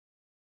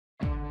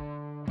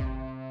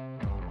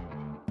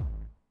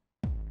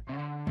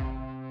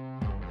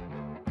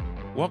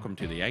Welcome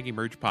to the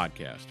AgEmerge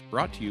podcast,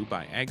 brought to you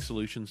by Ag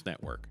Solutions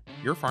Network.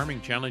 Your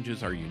farming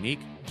challenges are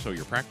unique, so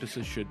your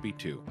practices should be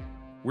too.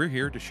 We're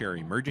here to share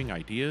emerging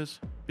ideas,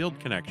 build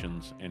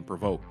connections, and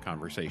provoke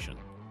conversation.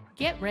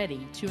 Get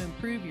ready to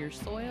improve your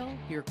soil,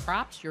 your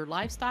crops, your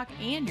livestock,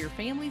 and your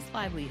family's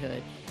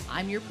livelihood.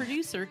 I'm your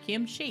producer,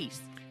 Kim Chase.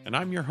 And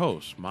I'm your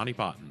host, Monty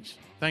Bottens.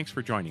 Thanks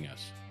for joining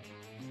us.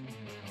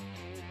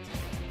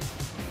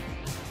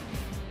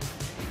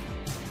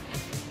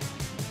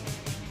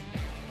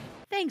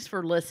 Thanks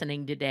for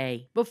listening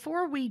today.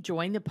 Before we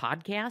join the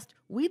podcast,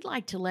 we'd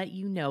like to let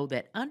you know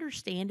that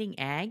Understanding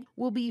Ag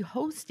will be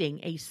hosting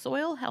a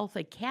Soil Health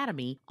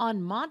Academy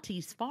on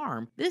Monty's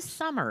farm this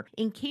summer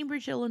in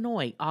Cambridge,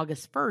 Illinois,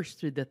 August 1st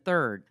through the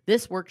 3rd.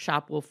 This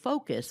workshop will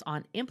focus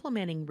on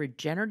implementing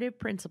regenerative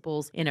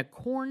principles in a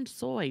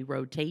corn-soy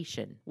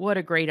rotation. What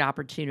a great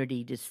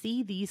opportunity to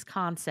see these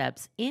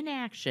concepts in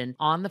action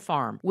on the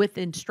farm with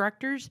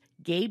instructors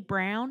Gabe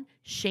Brown,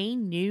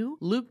 Shane New,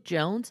 Luke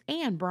Jones,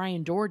 and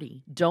Brian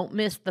Doherty. Don't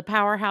miss the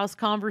powerhouse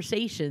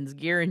conversations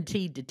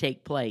guaranteed to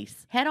take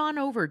place. Head on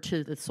over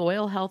to the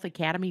Soil Health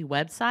Academy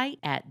website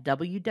at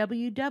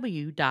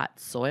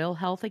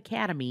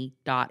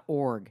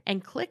www.soilhealthacademy.org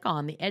and click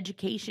on the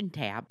Education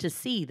tab to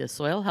see the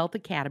Soil Health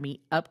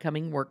Academy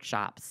upcoming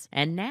workshops.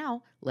 And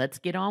now, let's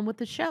get on with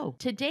the show.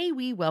 Today,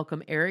 we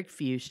welcome Eric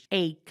Fuchs,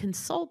 a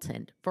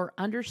consultant for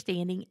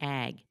Understanding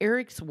Ag.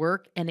 Eric's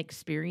work and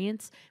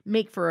experience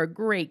make for a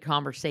great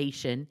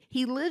conversation.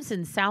 He lives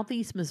in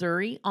southeast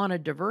Missouri on a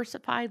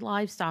diversified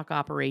livestock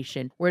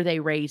operation where they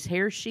raise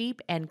hair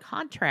sheep and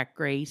contract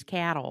graze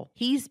cattle.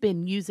 He's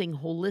been using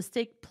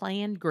holistic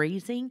planned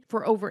grazing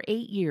for over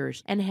 8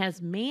 years and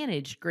has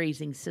managed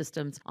grazing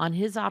systems on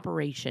his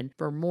operation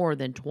for more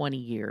than 20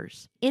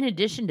 years. In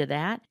addition to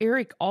that,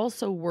 Eric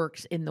also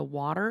works in the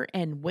water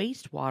and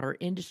wastewater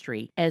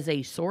industry as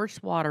a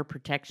source water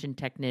protection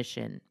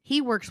technician. He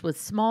works with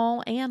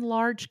small and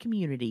large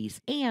communities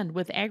and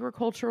with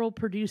agricultural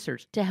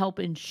producers to help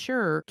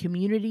ensure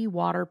community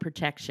water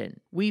protection.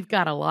 We've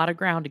got a lot of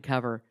ground to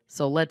cover,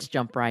 so let's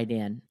jump right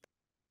in.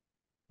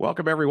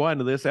 Welcome, everyone,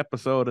 to this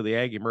episode of the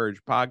AgEmerge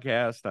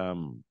podcast.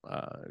 I'm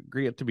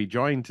great to be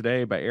joined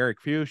today by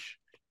Eric Fuchs.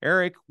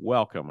 Eric,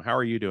 welcome. How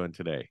are you doing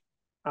today?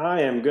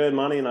 I am good,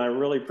 Monty, and I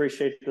really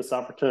appreciate this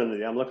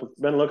opportunity.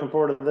 Been looking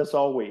forward to this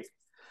all week.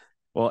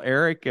 Well,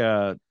 Eric,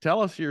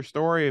 tell us your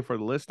story for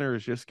the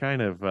listeners, just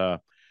kind of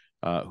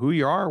who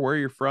you are, where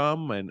you're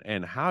from,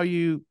 and how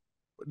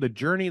the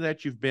journey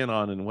that you've been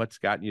on and what's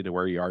gotten you to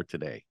where you are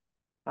today.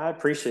 I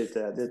appreciate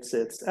that.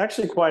 It's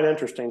actually quite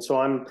interesting. So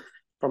I'm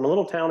from a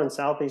little town in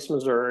southeast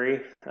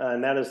Missouri,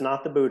 and that is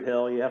not the Boot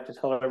Hill. You have to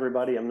tell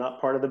everybody I'm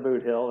not part of the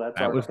Boot Hill. That's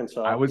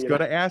Arkansas. I was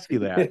going to ask you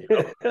that.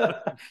 You're an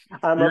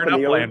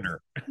uplander.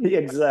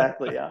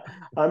 Exactly, yeah.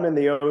 I'm in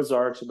the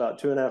Ozarks,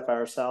 about 2.5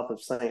 hours south of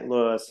St.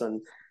 Louis,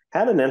 and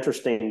had an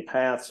interesting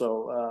path.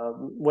 So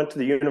went to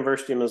the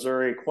University of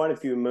Missouri quite a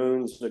few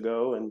moons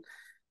ago and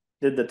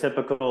did the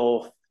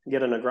typical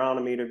get an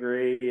agronomy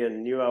degree,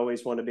 and knew I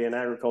always wanted to be in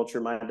agriculture.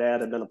 My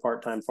dad had been a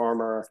part-time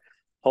farmer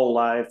whole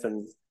life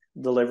and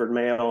delivered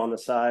mail on the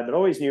side, but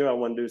always knew I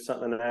wanted to do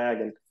something in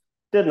ag and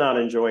did not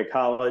enjoy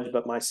college.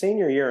 But my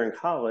senior year in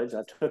college,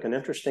 I took an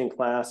interesting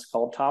class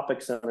called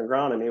Topics in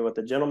Agronomy with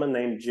a gentleman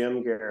named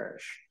Jim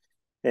Garish.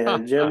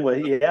 And Jim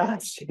was,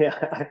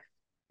 yeah.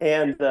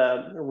 And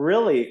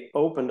really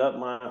opened up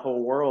my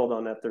whole world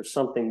on that there's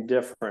something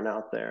different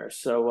out there.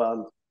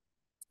 So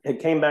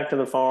it came back to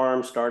the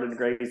farm, started a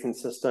grazing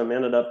system,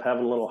 ended up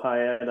having a little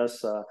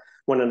hiatus,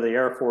 went into the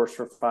Air Force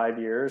for 5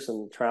 years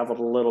and traveled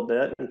a little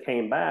bit and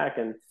came back.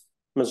 And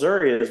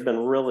Missouri has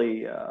been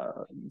really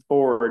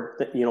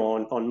forward,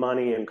 on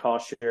money and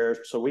cost shares.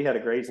 So we had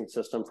a grazing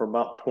system for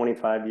about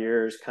 25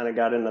 years, kind of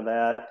got into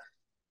that.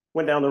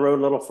 Went down the road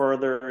a little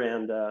further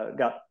and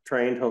got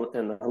trained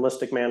in the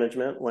holistic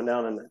management. Went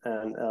down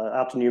and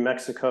out to New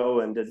Mexico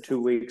and did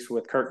 2 weeks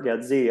with Kirk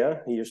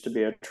Gadzia. He used to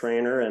be a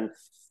trainer, and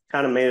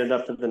kind of made it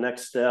up to the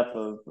next step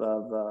of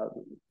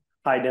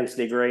high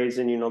density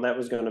grazing. That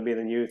was going to be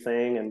the new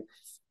thing. And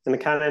I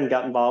kind of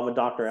got involved with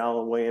Dr.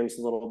 Alan Williams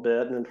a little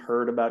bit and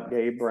heard about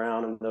Gabe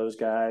Brown and those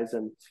guys.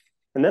 And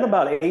then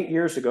about 8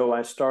 years ago,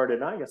 I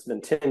started, I guess it's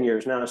been 10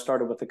 years now, I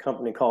started with a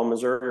company called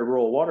Missouri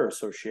Rural Water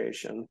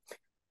Association.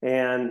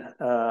 And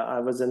I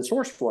was in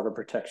source water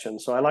protection.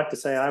 So I like to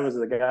say I was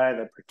the guy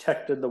that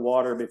protected the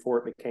water before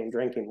it became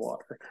drinking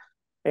water.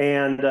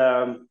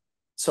 And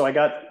so I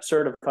got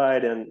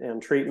certified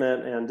in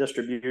treatment and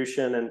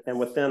distribution.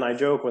 And I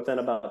joke, within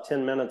about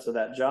 10 minutes of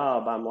that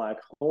job, I'm like,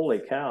 holy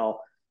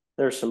cow,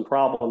 there's some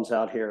problems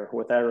out here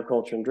with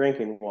agriculture and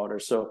drinking water.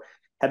 So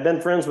had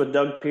been friends with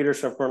Doug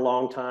Peterson for a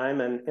long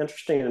time. And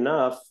interesting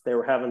enough, they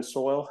were having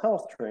soil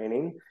health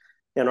training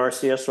in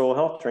RCS soil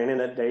health training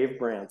at Dave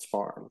Brandt's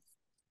farm.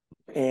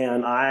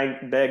 And I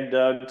begged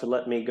Doug to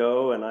let me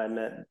go. And I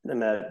met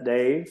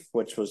Dave,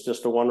 which was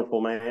just a wonderful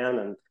man.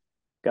 And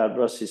God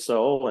bless his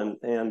soul, and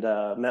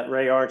met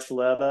Ray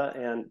Archuleta,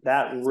 and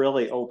that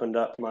really opened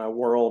up my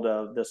world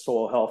of the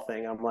soil health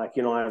thing. I'm like,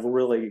 I've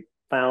really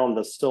found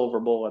the silver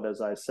bullet, as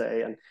I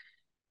say,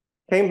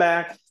 came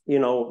back,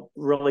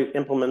 really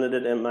implemented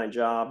it in my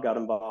job, got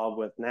involved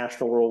with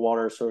National Rural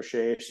Water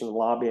Association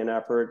lobbying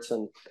efforts.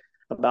 And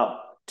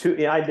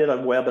I did a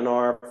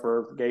webinar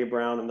for Gabe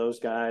Brown and those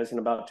guys. And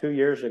about 2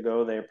 years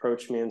ago, they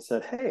approached me and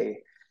said, hey,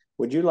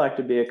 would you like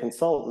to be a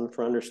consultant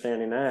for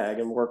Understanding Ag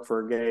and work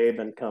for Gabe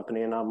and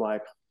company? And I'm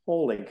like,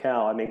 holy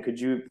cow. I mean, could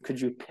you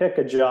pick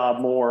a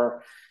job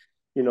more,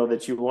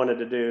 that you wanted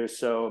to do?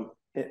 So,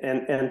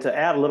 and to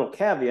add a little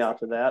caveat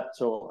to that,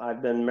 so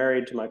I've been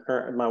married to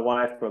my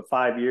wife for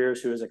 5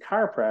 years, who is a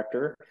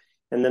chiropractor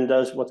and then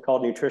does what's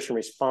called nutrition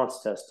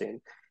response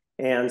testing.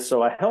 And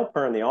so I help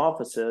her in the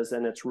offices,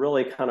 and it's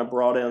really kind of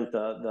brought in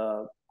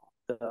the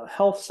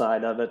health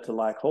side of it to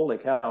like, holy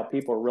cow,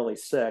 people are really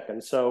sick.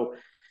 And so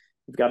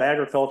you've got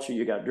agriculture,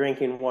 you got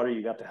drinking water,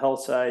 you got the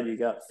health side, you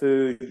got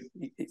food.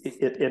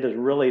 It has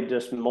really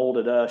just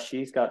molded us.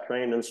 She's got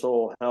trained in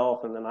soil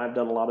health, and then I've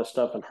done a lot of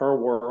stuff in her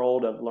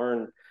world. I've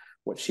learned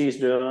what she's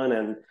doing,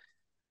 and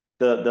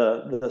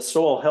the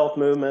soil health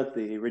movement,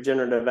 the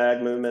regenerative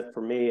ag movement,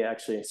 for me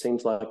actually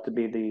seems like to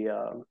be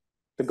the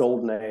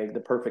golden egg, the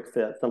perfect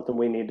fit, something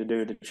we need to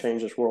do to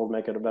change this world,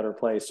 make it a better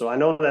place. So I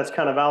know that's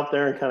kind of out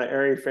there and kind of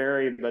airy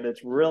fairy, but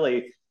it's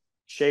really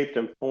shaped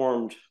and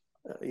formed,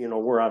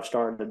 where I've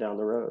started down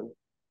the road.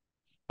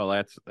 Well,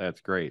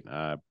 that's great.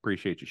 I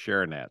appreciate you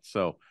sharing that.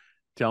 So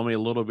tell me a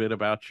little bit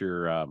about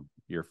your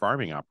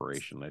farming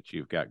operation that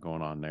you've got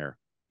going on there.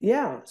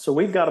 Yeah, so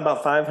we've got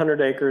about 500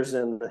 acres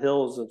in the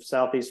hills of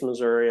southeast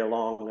Missouri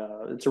along,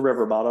 it's a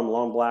river bottom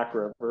along Black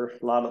River,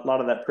 a lot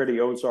of that pretty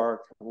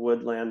Ozark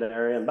woodland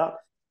area, and about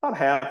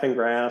half in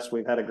grass.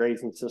 We've had a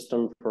grazing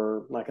system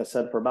for, like I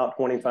said, for about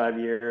 25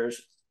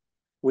 years.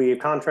 We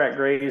contract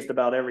grazed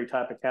about every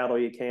type of cattle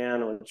you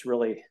can, which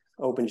really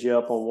opens you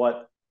up on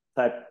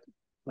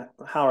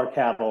how our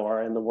cattle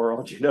are in the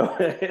world.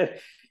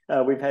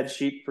 We've had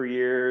sheep for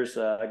years.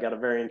 Got a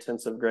very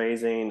intensive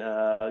grazing.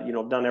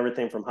 Done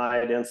everything from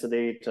high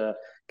density to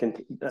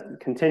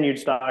continued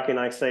stocking.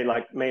 I say,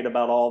 like, made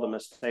about all the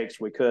mistakes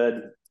we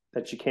could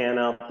that you can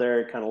out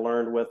there. Kind of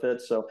learned with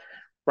it. So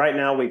right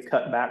now we've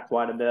cut back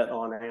quite a bit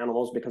on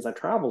animals because I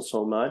travel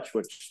so much.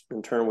 Which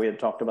in turn we had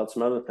talked about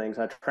some other things.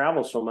 I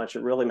travel so much,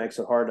 it really makes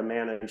it hard to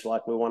manage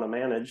like we want to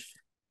manage.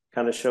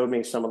 Kind of showed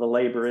me some of the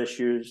labor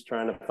issues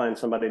trying to find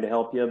somebody to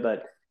help you,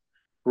 but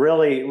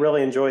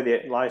really enjoy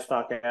the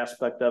livestock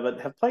aspect of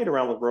it. Have played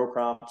around with row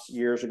crops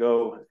years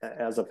ago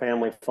as a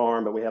family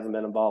farm, but we haven't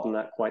been involved in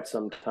that quite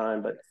some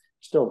time, but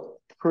still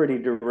pretty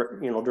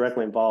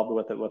directly involved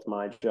with it with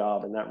my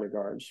job in that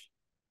regards.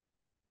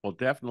 Well,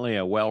 definitely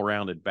a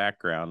well-rounded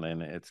background,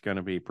 and it's going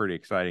to be pretty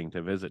exciting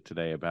to visit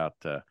today about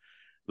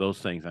those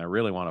things. And I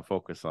really want to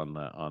focus on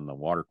the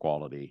water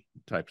quality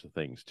types of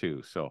things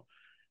too. So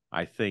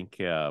I think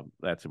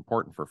that's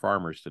important for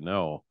farmers to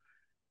know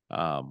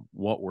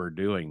what we're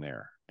doing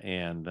there.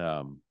 And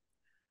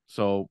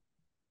so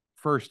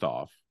first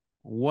off,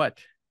 what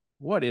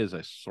is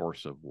a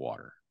source of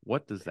water?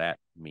 What does that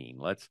mean?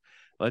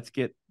 Let's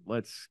get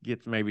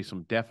maybe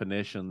some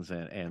definitions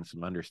and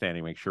some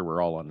understanding, make sure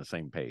we're all on the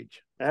same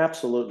page.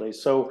 Absolutely.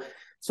 So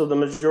the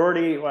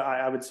majority,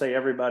 I would say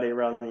everybody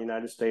around the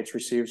United States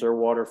receives their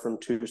water from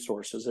two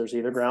sources. There's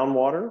either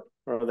groundwater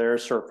or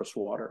there's surface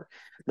water.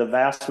 The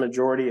vast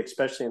majority,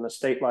 especially in a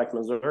state like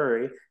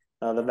Missouri,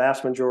 the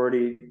vast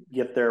majority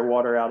get their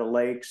water out of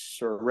lakes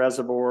or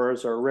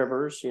reservoirs or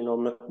rivers.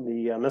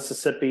 The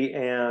Mississippi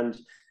and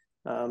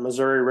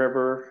Missouri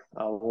River,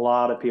 a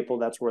lot of people,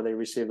 that's where they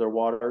receive their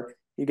water.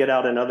 You get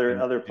out in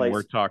other places.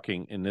 We're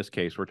talking, in this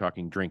case, we're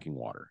talking drinking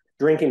water.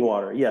 Drinking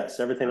water, yes.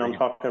 Everything I'm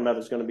talking about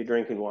is going to be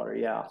drinking water,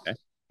 yeah. Okay.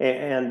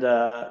 And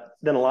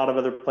then a lot of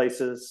other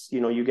places,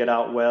 you get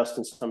out west,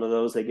 and some of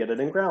those, they get it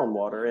in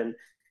groundwater.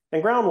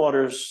 And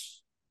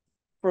groundwater's,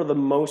 for the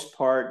most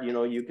part,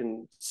 you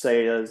can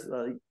say is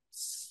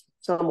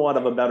somewhat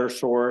of a better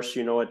source.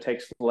 It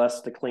takes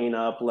less to clean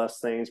up, less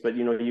things, but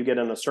you get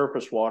into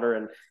surface water.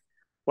 And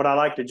what I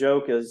like to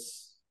joke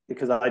is,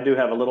 because I do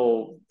have a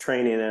little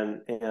training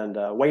in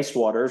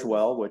wastewater as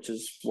well, which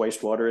is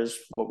wastewater is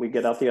what we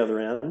get out the other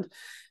end.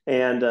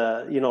 And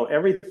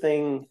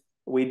everything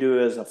we do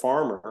as a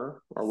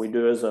farmer, or we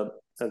do as a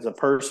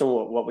person,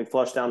 what we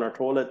flush down our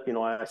toilet,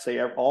 I say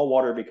all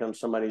water becomes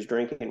somebody's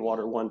drinking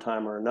water one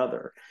time or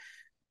another.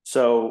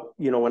 So,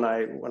 when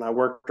I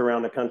worked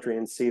around the country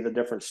and see the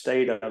different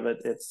state of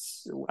it,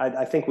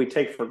 I think we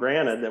take for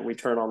granted that we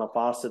turn on a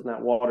faucet and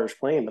that water's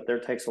clean, but there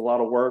takes a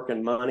lot of work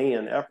and money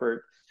and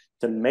effort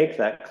to make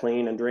that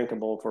clean and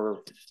drinkable for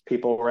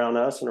people around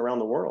us and around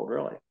the world,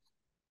 really.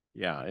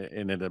 Yeah,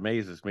 and it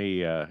amazes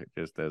me,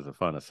 just as a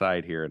fun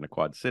aside here in the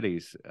Quad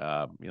Cities,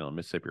 the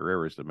Mississippi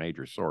River is the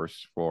major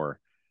source for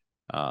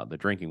the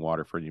drinking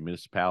water for the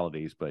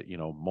municipalities, but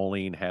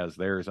Moline has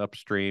theirs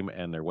upstream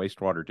and their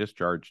wastewater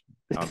discharge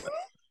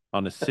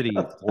on the city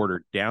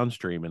border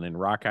downstream, and then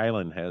Rock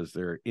Island has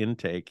their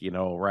intake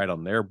right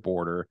on their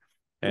border,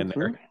 and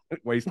their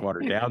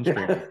wastewater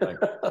downstream. It's like,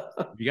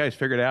 you guys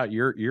figured out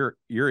you're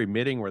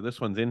emitting where this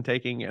one's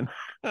intaking, and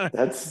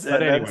that's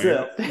anyway,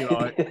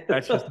 it.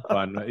 That's just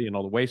fun. The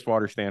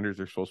wastewater standards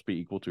are supposed to be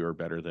equal to or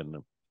better than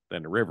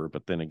the river,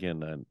 but then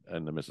again,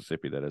 in the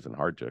Mississippi, that isn't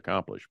hard to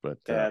accomplish. But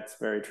that's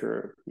very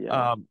true.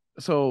 Yeah.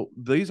 So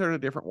these are the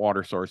different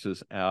water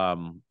sources.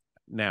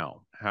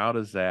 Now, how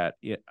does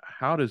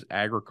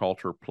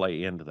agriculture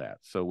play into that?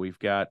 So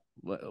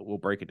we'll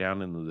break it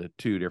down into the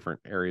two different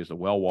areas of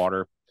well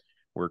water.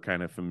 We're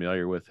kind of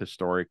familiar with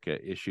historic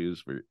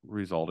issues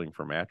resulting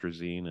from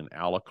atrazine and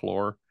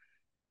allichlor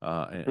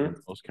and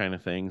those kind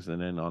of things. And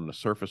then on the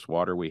surface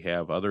water, we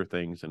have other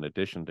things in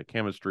addition to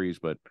chemistries,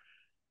 but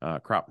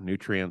crop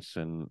nutrients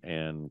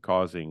and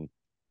causing,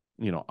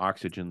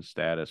 oxygen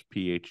status,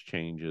 pH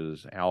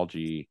changes,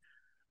 algae,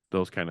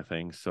 those kind of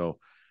things. So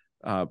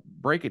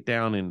break it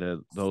down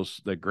into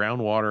the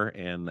groundwater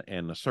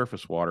and the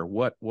surface water.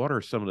 What are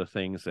some of the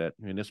things that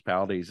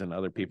municipalities and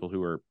other people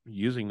who are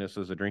using this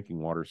as a drinking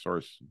water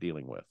source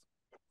dealing with?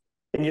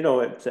 And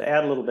to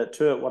add a little bit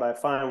to it, what I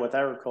find with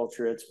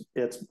agriculture,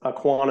 it's a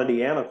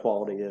quantity and a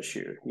quality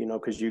issue.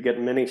 Because you get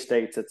in many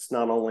states, it's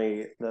not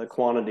only the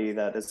quantity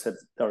that is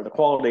or the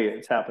quality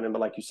that's happening,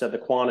 but like you said, the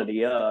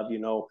quantity of.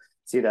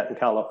 See that in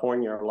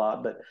California a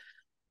lot, but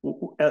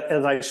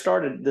as I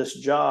started this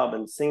job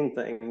and seen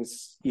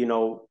things,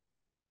 I'm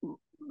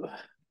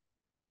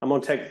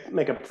going to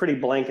make a pretty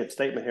blanket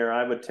statement here.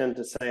 I would tend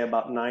to say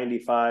about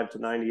 95 to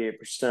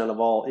 98% of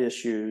all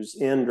issues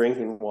in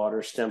drinking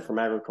water stem from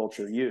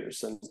agriculture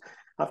use. And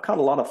I've caught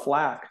a lot of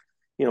flack,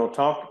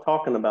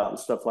 talking about and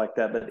stuff like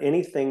that. But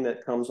anything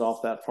that comes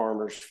off that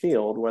farmer's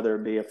field, whether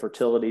it be a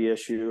fertility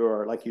issue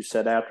or, like you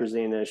said,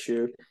 atrazine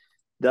issue,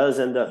 does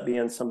end up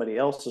being somebody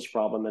else's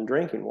problem in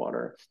drinking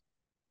water.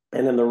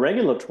 And in the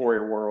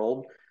regulatory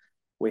world,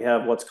 we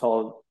have what's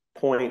called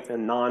point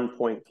and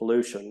non-point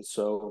pollution.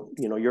 So,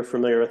 you're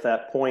familiar with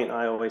that. Point,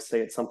 I always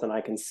say it's something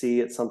I can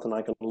see, it's something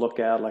I can look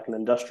at, like an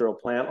industrial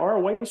plant or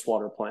a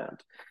wastewater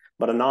plant.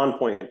 But a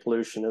non-point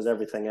pollution is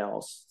everything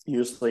else,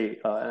 usually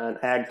an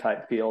ag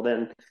type field.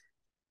 And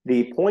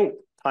the point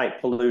type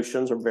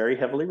pollutions are very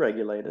heavily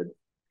regulated.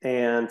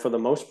 And for the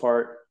most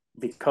part,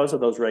 because of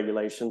those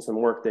regulations and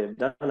work they've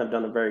done, have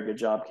done a very good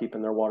job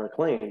keeping their water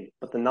clean.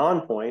 But the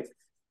non-point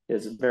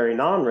is very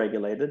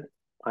non-regulated.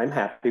 I'm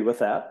happy with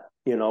that,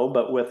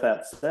 but with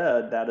that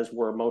said, that is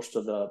where most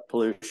of the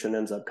pollution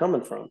ends up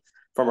coming from.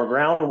 From a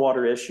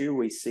groundwater issue,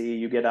 we see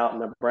you get out in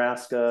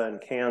Nebraska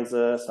and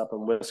Kansas, up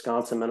in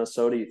Wisconsin,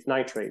 Minnesota,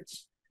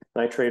 nitrates.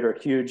 Nitrate are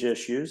huge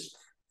issues.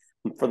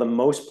 For the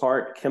most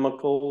part,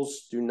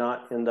 chemicals do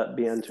not end up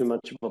being too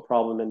much of a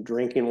problem in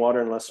drinking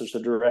water unless there's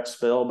a direct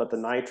spill, but the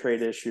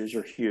nitrate issues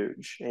are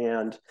huge.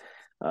 And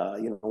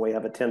we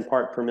have a 10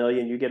 part per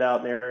million. You get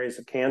out in areas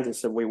of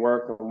Kansas that we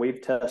work, and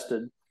we've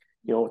tested,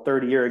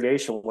 30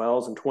 irrigation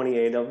wells, and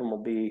 28 of them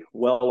will be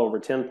well over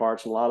 10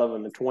 parts, and a lot of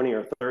them in 20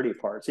 or 30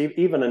 parts,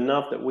 even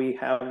enough that we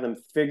have them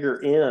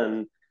figure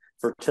in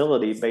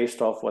fertility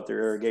based off what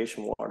their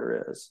irrigation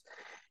water is.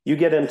 You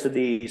get into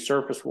the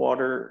surface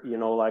water,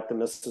 like the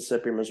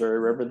Mississippi, Missouri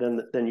River,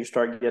 then you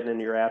start getting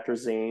into your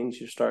atrazines,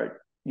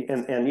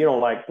 and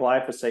like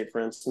glyphosate,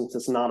 for instance,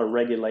 it's not a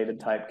regulated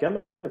type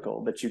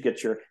chemical, but you get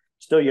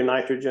still your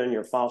nitrogen,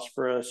 your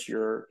phosphorus,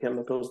 your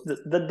chemicals.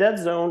 The dead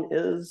zone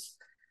is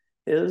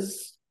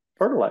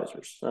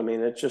fertilizers. I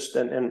mean, it's just,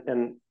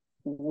 and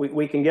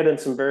we can get in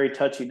some very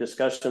touchy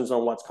discussions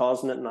on what's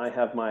causing it, and I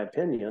have my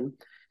opinion.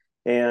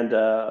 And,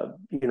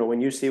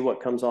 when you see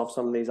what comes off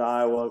some of these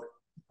Iowa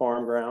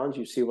farm grounds,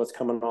 you see what's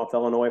coming off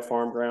Illinois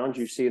farm grounds,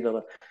 you see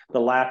the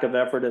lack of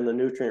effort in the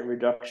nutrient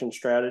reduction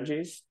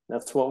strategies.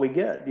 That's what we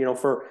get.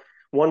 For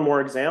one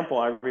more example,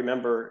 I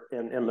remember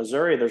in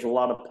Missouri, there's a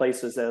lot of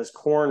places as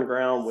corn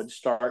ground would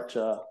start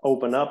to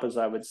open up, as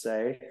I would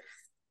say,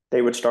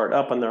 they would start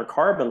upping their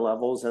carbon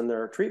levels in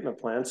their treatment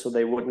plants so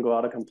they wouldn't go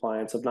out of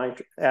compliance of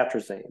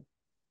atrazine.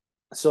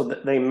 So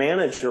they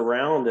managed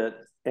around it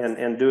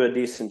and do a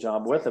decent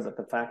job with it. But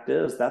the fact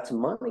is, that's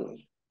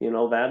money.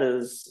 That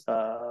is,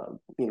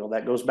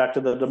 that goes back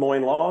to the Des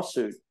Moines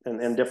lawsuit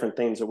and different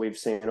things that we've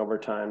seen over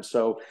time.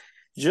 So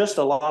just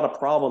a lot of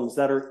problems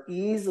that are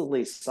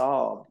easily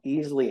solved,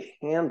 easily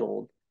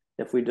handled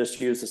if we just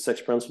use the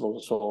 6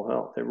 principles of soil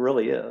health. It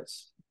really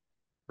is.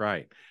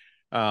 Right.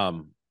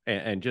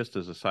 And just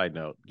as a side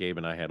note, Gabe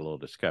and I had a little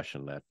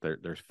discussion that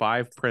there's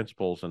 5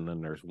 principles and then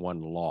there's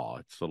one law.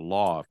 It's the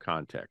law of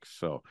context.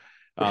 So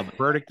the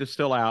verdict is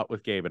still out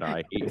with Gabe and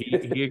I.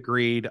 He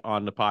agreed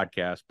on the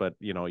podcast, but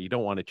you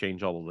don't want to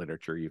change all the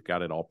literature. You've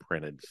got it all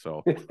printed,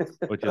 so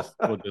we'll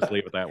just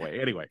leave it that way.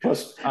 Anyway,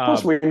 plus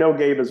we know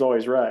Gabe is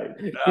always right.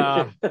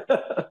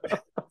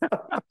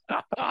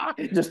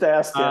 Just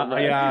ask him.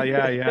 Right?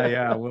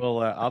 Yeah.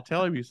 Well, I'll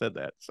tell him you said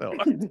that. So,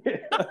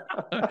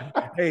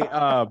 hey,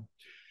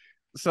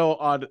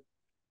 so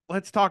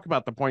let's talk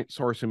about the point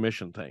source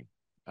emission thing.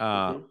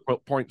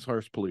 Point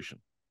source pollution.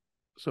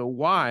 So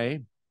why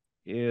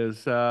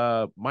is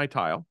my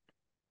tile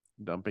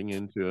dumping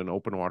into an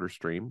open water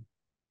stream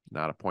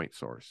not a point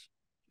source?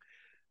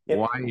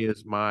 Why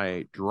is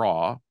my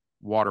draw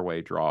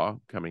waterway draw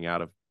coming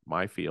out of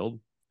my field,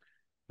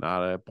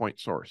 not a point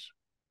source.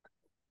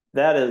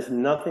 That is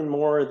nothing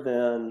more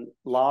than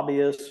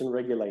lobbyists and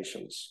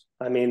regulations.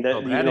 I mean,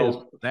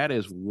 that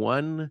is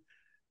one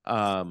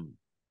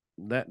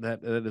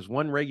that is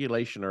one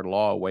regulation or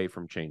law away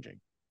from changing.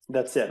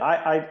 That's it.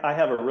 I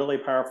have a really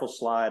powerful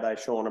slide I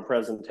show in a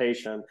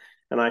presentation,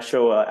 and I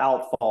show an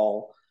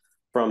outfall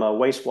from a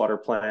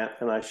wastewater plant,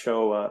 and I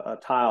show a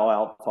tile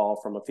outfall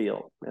from a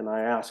field. And I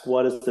ask,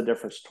 what is the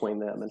difference between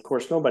them? And of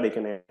course, nobody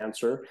can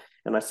answer.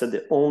 And I said,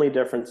 the only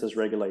difference is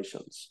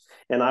regulations.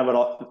 And I would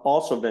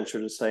also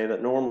venture to say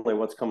that normally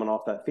what's coming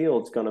off that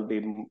field is going to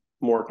be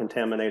more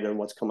contaminated than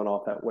what's coming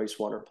off that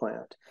wastewater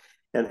plant.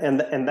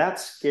 And that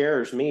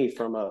scares me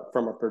from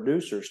a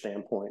producer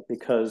standpoint,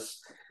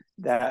 because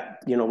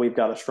that, we've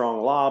got a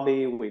strong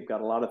lobby, we've got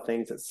a lot of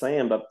things that's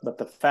saying, but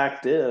the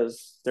fact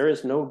is there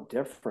is no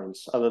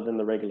difference other than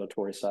the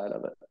regulatory side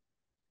of it.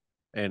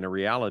 And the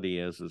reality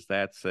is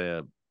that's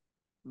a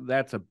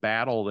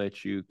battle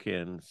that you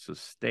can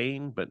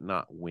sustain but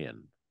not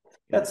win.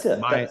 That's it.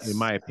 In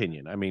my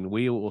opinion. I mean,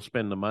 we will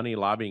spend the money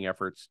lobbying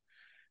efforts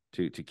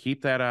to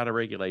keep that out of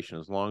regulation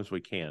as long as we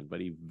can,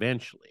 but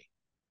eventually,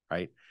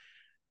 right,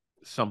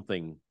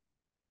 something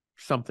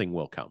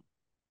will come.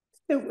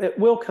 It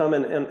will come,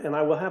 and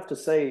I will have to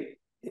say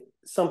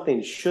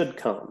something should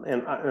come,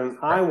 and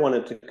I want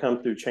it to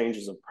come through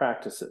changes of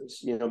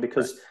practices,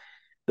 because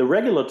the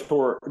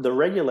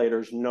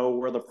regulators know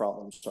where the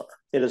problems are.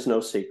 It is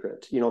no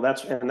secret,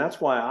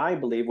 that's why I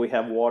believe we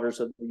have waters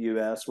of the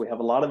U.S. We have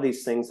a lot of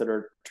these things that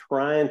are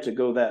trying to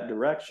go that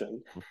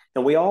direction,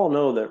 and we all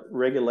know that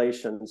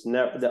regulations,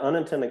 the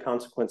unintended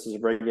consequences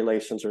of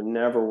regulations are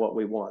never what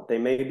we want. They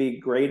may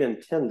be great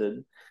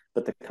intended,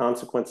 but the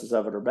consequences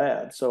of it are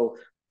bad. So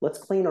let's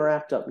clean our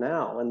act up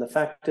now. And the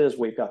fact is,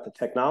 we've got the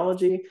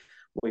technology,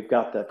 we've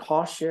got the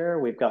cost share,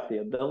 we've got the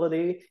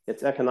ability,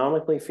 it's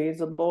economically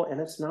feasible, and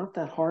it's not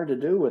that hard to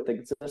do with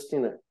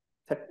existing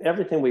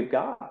everything we've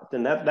got.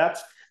 And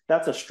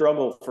that's a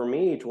struggle for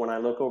me when I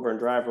look over and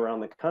drive around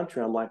the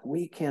country. I'm like,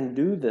 we can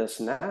do this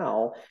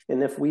now.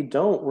 And if we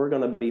don't, we're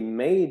going to be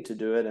made to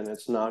do it, and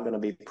it's not going to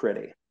be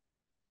pretty.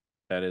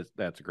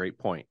 That's a great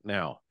point.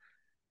 Now,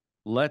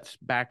 let's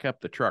back up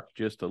the truck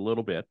just a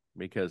little bit,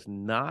 because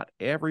not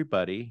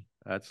everybody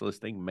that's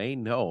listening may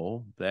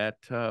know that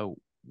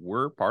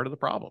we're part of the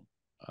problem,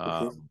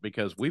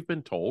 because we've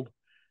been told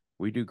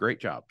we do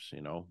great jobs.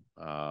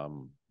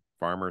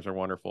 Farmers are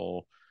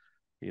wonderful.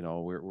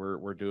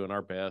 We're doing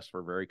our best.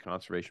 We're very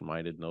conservation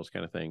minded and those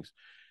kind of things.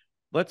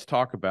 Let's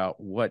talk about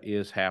what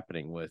is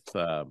happening with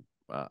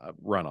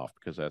runoff,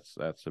 because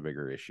that's a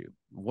bigger issue.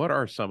 What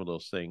are some of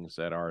those things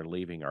that are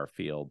leaving our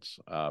fields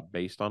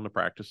based on the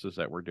practices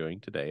that we're doing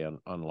today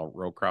on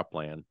row crop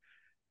land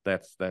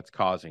that's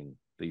causing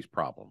these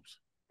problems?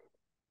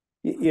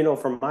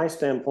 From my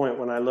standpoint,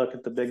 when I look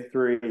at the big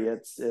three,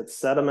 it's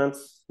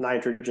sediments,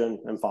 nitrogen,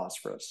 and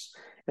phosphorus.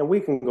 And we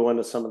can go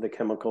into some of the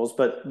chemicals,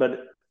 but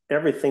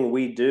everything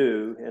we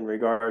do in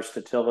regards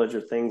to tillage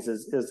or things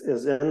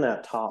is in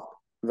that top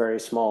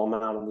very small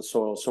amount of the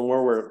soil. So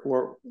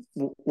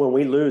when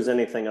we lose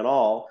anything at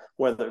all,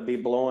 whether it be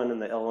blowing in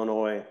the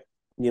Illinois,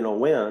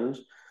 wind,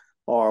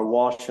 or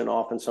washing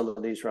off in some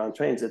of these round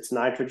trains, it's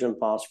nitrogen,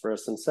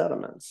 phosphorus, and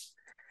sediments.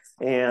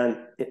 And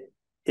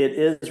it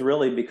is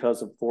really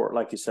because of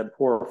like you said,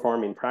 poor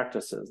farming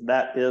practices.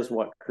 That is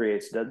what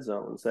creates dead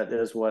zones. That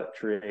is what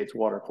creates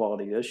water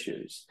quality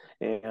issues.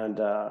 And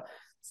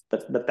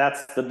but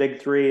that's the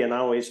big three, and I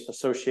always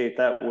associate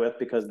that with,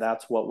 because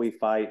that's what we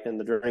fight in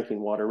the drinking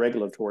water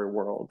regulatory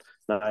world: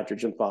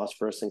 nitrogen,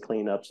 phosphorus, and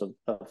cleanups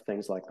of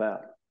things like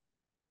that.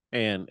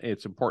 And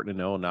it's important to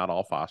know not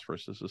all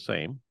phosphorus is the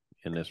same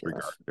in this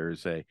regard.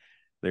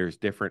 There's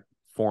different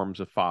forms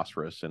of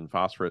phosphorus, and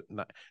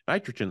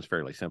nitrogen is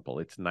fairly simple.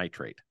 It's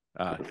nitrate.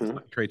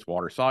 Nitrate's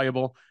water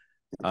soluble.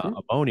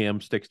 Ammonium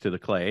sticks to the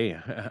clay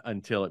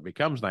until it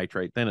becomes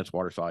nitrate, then it's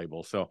water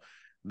soluble. So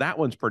that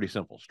one's pretty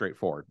simple,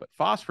 straightforward. But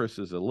phosphorus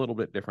is a little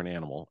bit different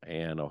animal,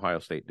 and Ohio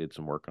State did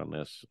some work on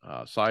this.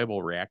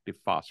 Soluble reactive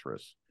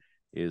phosphorus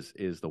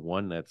is the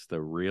one that's the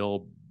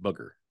real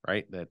booger,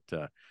 right?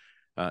 That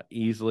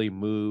easily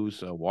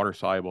moves, water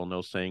soluble and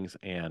those things.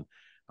 And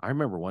I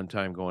remember one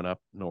time going up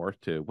north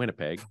to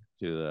Winnipeg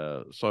to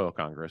the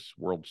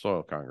World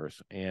Soil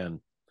Congress, and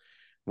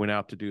went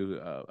out to do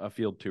a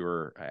field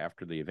tour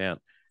after the event.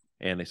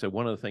 And they said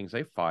one of the things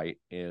they fight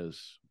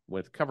is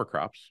with cover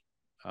crops.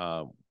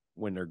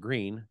 When they're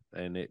green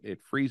and it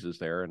freezes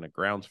there and the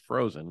ground's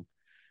frozen,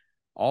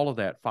 all of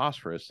that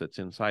phosphorus that's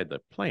inside the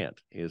plant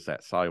is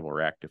that soluble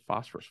reactive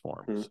phosphorus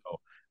form.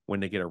 So when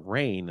they get a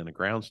rain and the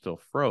ground still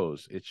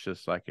froze, it's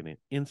just like an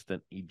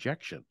instant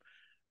ejection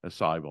of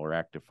soluble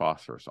reactive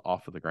phosphorus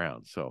off of the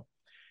ground. So,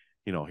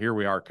 here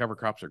we are, cover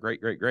crops are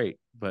great,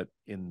 but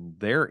in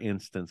their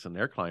instance, in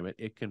their climate,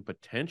 it can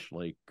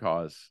potentially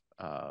cause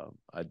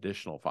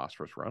additional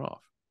phosphorus runoff.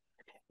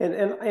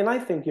 And I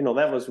think,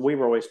 we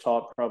were always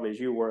taught, probably as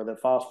you were,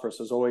 that phosphorus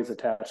is always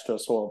attached to a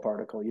soil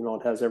particle.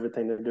 It has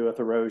everything to do with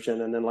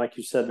erosion. And then, like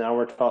you said, now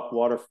we're taught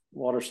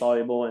water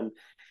soluble.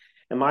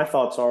 And my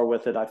thoughts are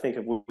with it, I think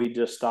if we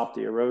just stop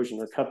the erosion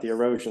or cut the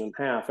erosion in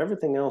half,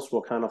 everything else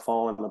will kind of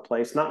fall into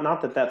place.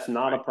 Not that that's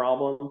not a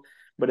problem,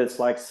 but it's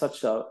like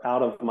such a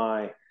out of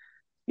my,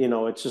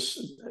 it's just,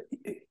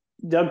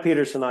 Doug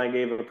Peterson and I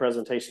gave a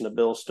presentation to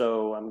Bill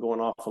Stowe. I'm going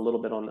off a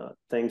little bit on the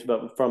things,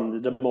 but from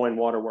the Des Moines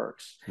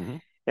Waterworks. Mm-hmm.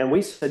 And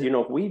we said,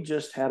 if we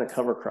just had a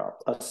cover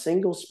crop, a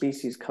single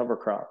species cover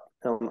crop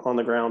on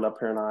the ground up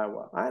here in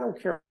Iowa, I don't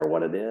care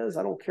what it is.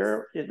 I don't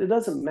care. It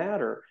doesn't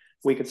matter.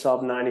 We could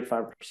solve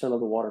 95%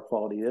 of the water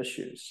quality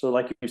issues. So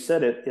like you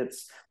said,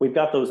 we've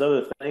got those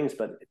other things,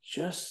 but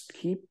just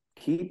keep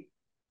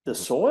the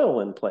soil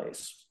in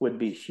place would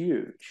be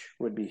huge.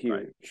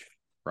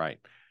 Right.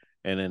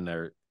 And then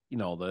there,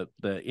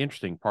 the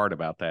interesting part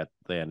about that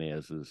then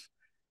is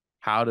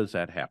how does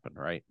that happen,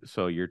 right?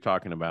 So you're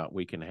talking about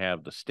we can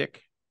have the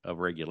stick of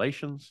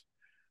regulations,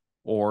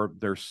 or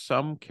there's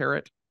some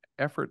carrot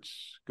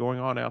efforts going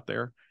on out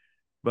there,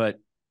 but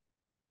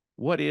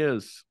what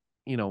is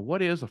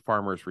a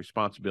farmer's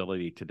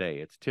responsibility today?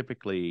 It's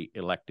typically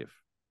elective,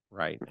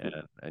 right?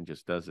 And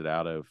just does it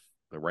out of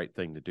the right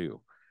thing to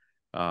do,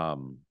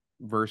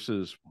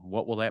 versus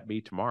what will that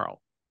be tomorrow?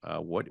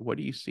 What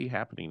do you see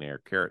happening there,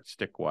 carrot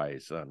stick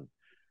wise,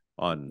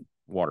 on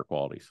water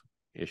qualities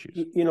issues?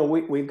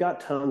 We've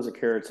got tons of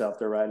carrots out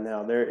there right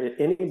now.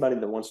 Anybody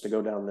that wants to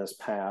go down this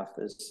path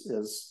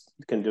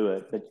can do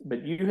it.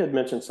 But you had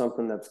mentioned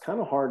something that's kind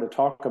of hard to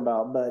talk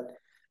about, but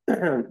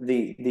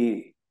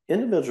the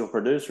individual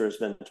producer has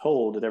been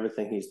told that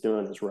everything he's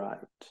doing is right.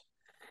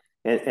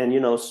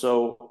 And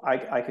so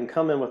I can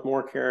come in with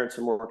more carrots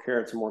and more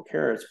carrots and more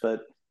carrots,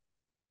 but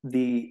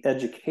the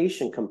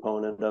education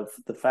component of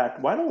the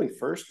fact, why don't we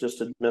first just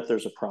admit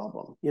there's a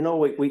problem?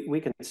 We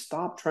can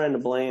stop trying to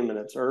blame that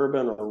it's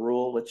urban or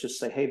rural. Let's just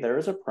say, hey, there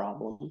is a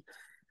problem.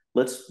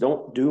 Let's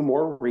don't do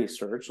more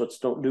research. Let's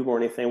don't do more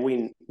anything.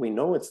 We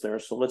know it's there.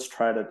 So let's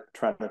try to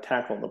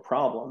tackle the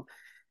problem.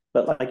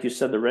 But like you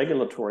said, the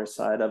regulatory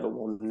side of it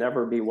will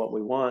never be what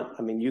we want.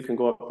 I mean, you can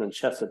go up in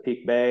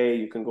Chesapeake Bay,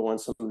 you can go in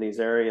some of these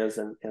areas,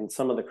 and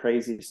some of the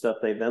crazy stuff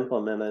they've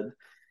implemented,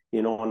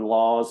 on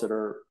laws that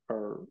are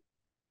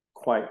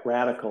quite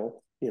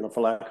radical,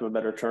 for lack of a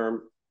better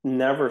term,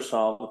 never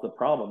solve the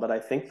problem. But I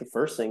think the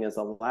first thing is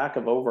a lack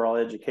of overall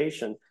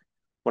education.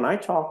 When I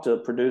talk to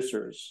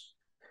producers,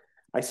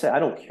 I say, I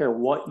don't care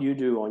what you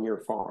do on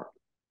your farm,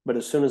 but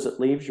as soon as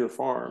it leaves your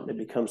farm, it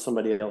becomes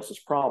somebody else's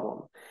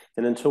problem.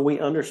 And until we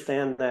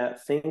understand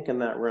that, think in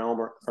that realm,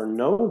 or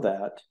know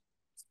that,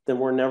 then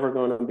we're never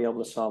going to be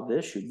able to solve the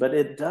issue. But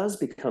it does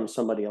become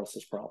somebody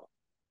else's problem.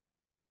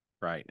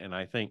 Right. And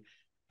I think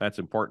that's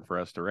important for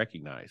us to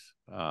recognize,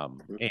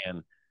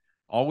 and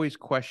always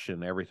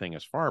question everything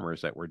as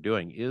farmers that we're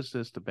doing. Is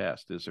this the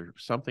best? Is there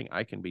something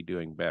I can be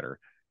doing better?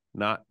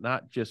 Not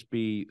just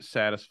be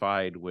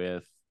satisfied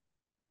with,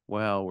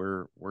 well,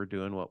 we're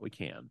doing what we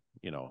can.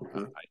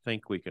 I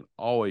think we can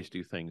always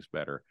do things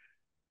better.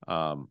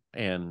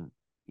 And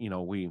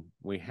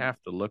we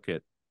have to look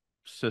at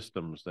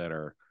systems that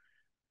are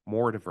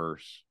more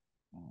diverse,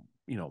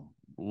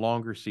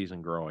 longer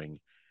season growing.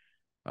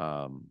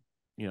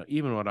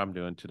 Even what I'm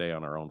doing today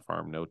on our own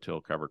farm,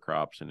 no-till cover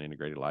crops and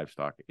integrated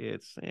livestock,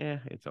 it's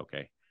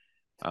okay.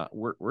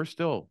 We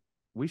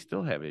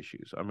still have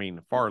issues. I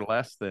mean, far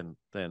less than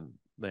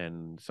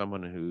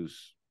someone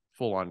who's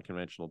full on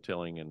conventional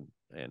tilling and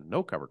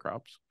no cover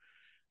crops,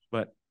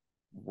 but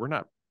we're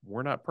not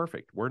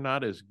perfect. We're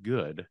not as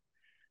good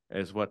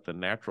as what the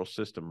natural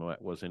system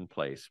was in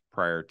place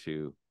prior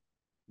to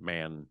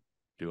man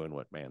doing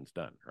what man's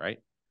done, right?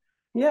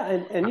 Yeah,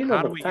 and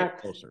how do we get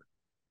closer?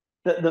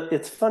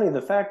 It's funny. The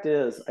fact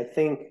is, I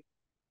think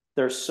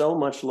there's so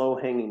much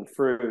low-hanging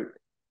fruit.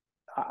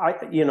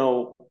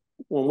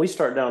 When we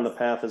start down the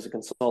path as a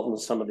consultant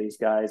with some of these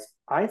guys,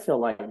 I feel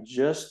like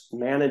just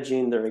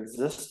managing their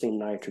existing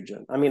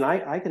nitrogen. I mean,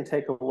 I can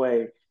take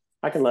away,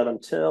 I can let them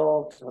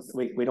till.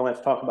 We don't have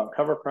to talk about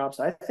cover crops.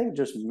 I think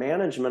just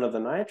management of the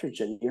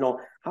nitrogen.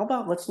 How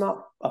about let's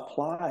not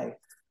apply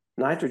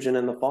nitrogen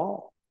in the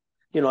fall?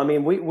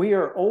 We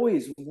are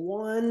always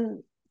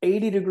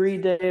 180-degree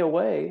day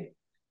away,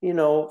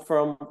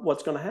 from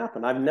what's going to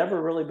happen. I've never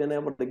really been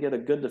able to get a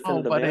good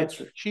definitive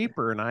answer. It's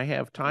cheaper, and I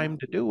have time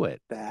to do it.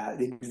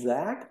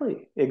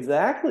 Exactly.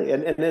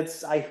 And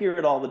I hear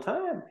it all the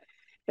time.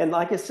 And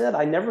like I said,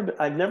 I've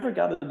never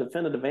got a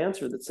definitive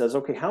answer that says,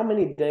 okay, how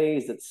many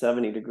days at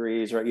 70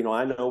 degrees, or,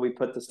 I know we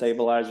put the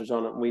stabilizers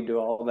on it and we do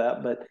all of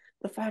that, but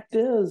the fact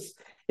is,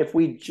 if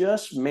we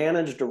just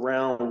managed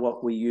around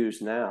what we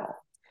use now,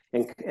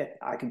 and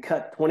I could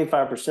cut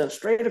 25%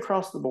 straight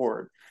across the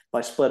board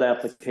by split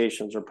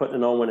applications or putting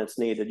it on when it's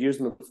needed,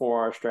 using the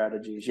 4R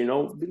strategies,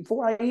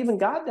 before I even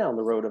got down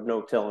the road of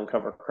no-till and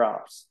cover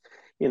crops.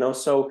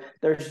 So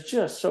there's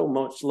just so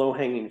much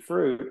low-hanging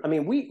fruit. I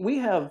mean, we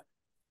have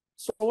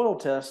soil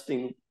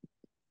testing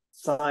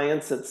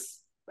science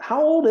that's,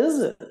 how old is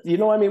it?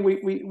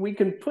 We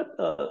can put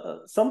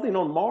something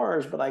on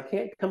Mars, but I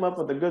can't come up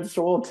with a good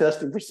soil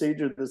testing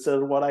procedure that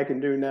says what I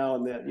can do now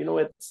and then.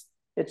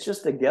 It's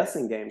just a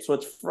guessing game. So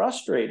it's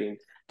frustrating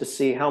to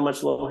see how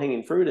much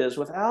low-hanging fruit is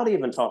without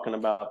even talking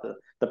about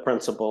the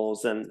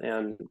principles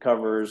and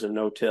covers and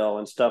no-till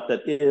and stuff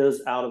that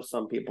is out of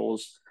some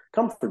people's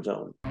comfort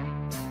zone.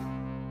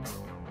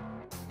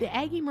 The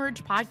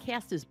AgEmerge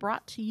podcast is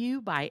brought to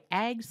you by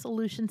Ag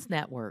Solutions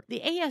Network. The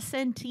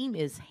ASN team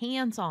is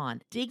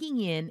hands-on,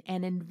 digging in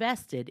and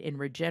invested in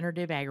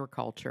regenerative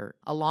agriculture.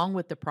 Along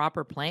with the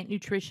proper plant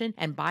nutrition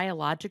and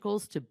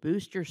biologicals to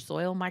boost your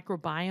soil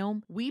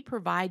microbiome, we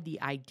provide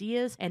the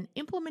ideas and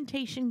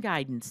implementation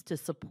guidance to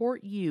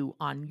support you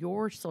on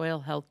your soil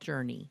health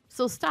journey.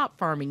 So stop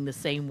farming the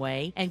same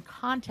way and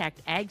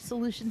contact Ag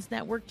Solutions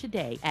Network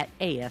today at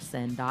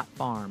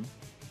asn.farm.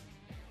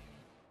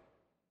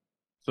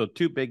 So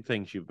 2 big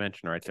things you've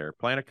mentioned right there.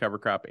 Plant a cover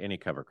crop, any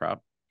cover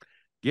crop.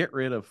 Get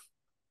rid of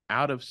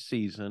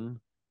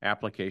out-of-season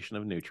application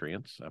of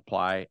nutrients.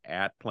 Apply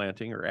at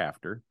planting or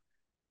after.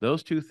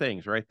 Those 2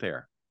 things right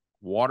there.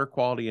 Water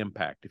quality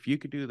impact. If you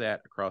could do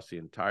that across the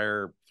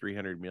entire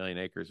 300 million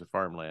acres of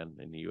farmland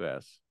in the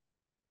U.S.,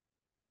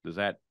 does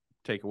that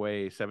take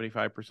away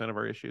 75% of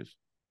our issues?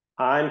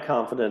 I'm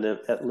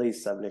confident at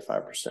least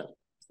 75%.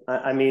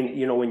 I mean,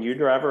 when you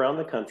drive around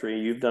the country,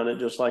 you've done it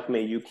just like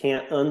me. You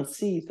can't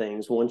unsee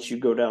things once you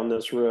go down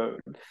this road.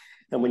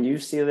 And when you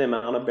see the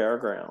amount of bare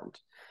ground,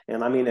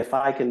 and I mean, if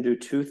I can do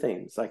 2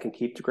 things, I can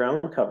keep the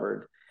ground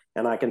covered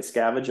and I can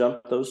scavenge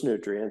up those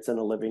nutrients in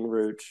a living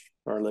root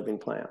or a living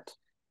plant.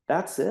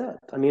 That's it.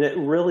 I mean, it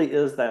really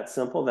is that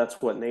simple. That's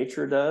what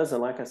nature does.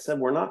 And like I said,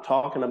 we're not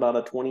talking about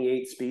a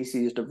 28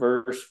 species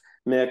diverse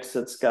mix.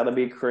 It's got to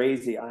be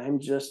crazy. I'm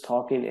just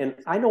talking, and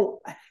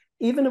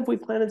even if we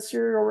planted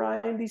cereal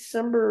rye in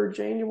December or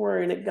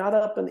January and it got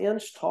up an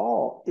inch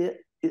tall,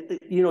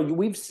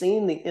 we've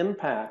seen the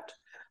impact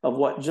of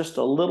what just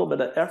a little bit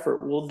of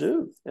effort will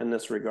do in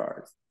this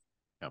regard.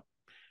 Yeah.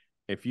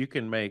 If you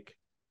can make,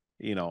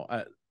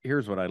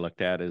 here's what I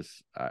looked at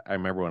is I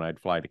remember when I'd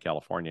fly to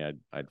California,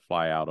 I'd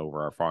fly out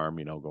over our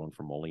farm, going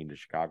from Moline to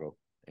Chicago,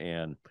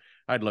 and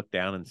I'd look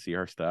down and see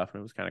our stuff,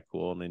 and it was kind of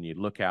cool. And then you'd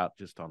look out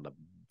just on the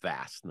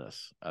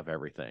vastness of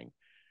everything.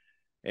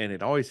 And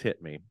it always hit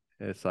me.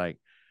 It's like,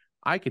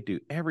 I could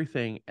do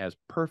everything as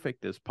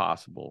perfect as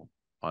possible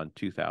on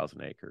 2,000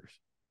 acres,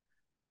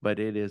 but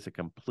it is a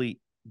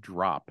complete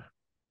drop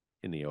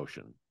in the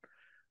ocean.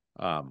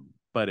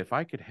 But if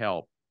I could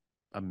help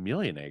 1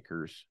 million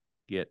acres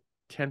get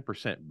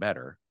 10%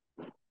 better,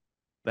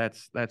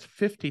 that's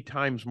 50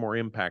 times more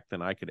impact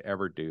than I could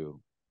ever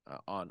do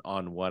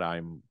on what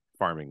I'm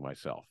farming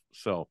myself.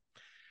 So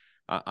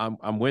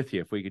I'm with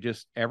you. If we could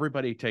just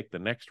everybody take the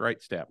next right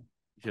step,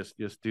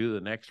 just do the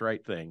next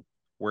right thing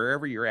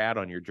wherever you're at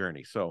on your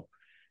journey. So,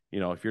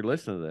 if you're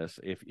listening to this,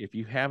 if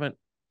you haven't,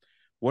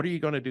 what are you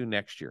going to do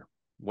next year?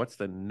 What's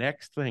the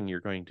next thing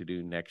you're going to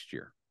do next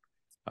year?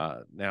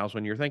 Now's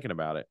when you're thinking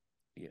about it.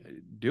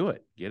 Do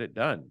it, get it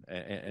done,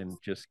 and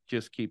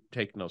just keep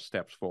taking those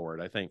steps forward.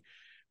 I think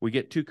we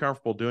get too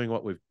comfortable doing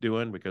what we're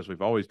doing because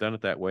we've always done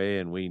it that way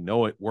and we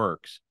know it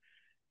works.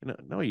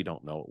 No, you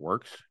don't know it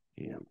works.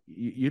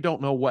 You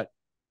don't know what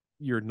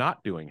you're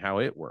not doing, how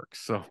it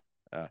works. So,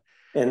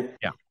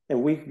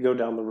 And we could go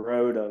down the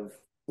road of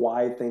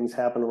why things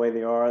happen the way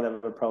they are.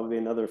 That would probably be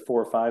another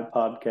 4 or 5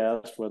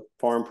 podcasts with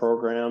farm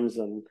programs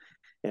and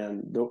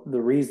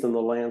the reason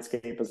the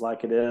landscape is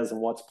like it is and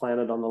what's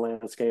planted on the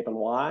landscape and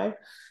why,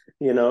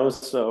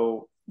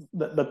 so,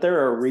 but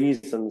there are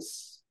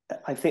reasons.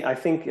 I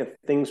think if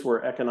things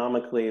were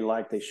economically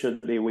like they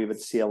should be, we would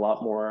see a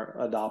lot more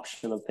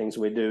adoption of things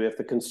we do. If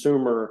the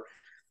consumer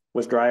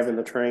was driving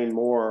the train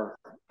more,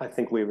 I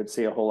think we would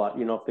see a whole lot.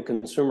 If the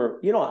consumer,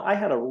 I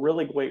had a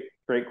really great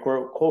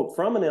quote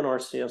from an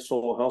NRCS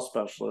soil health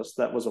specialist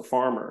that was a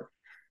farmer.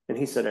 And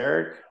he said,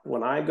 Eric,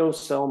 when I go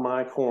sell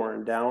my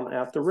corn down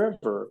at the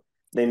river,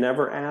 they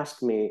never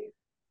ask me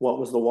what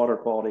was the water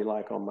quality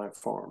like on my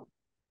farm.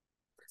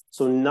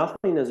 So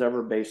nothing is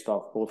ever based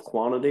off both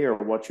quantity or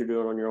what you're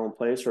doing on your own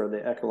place or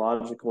the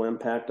ecological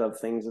impact of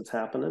things that's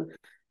happening.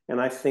 And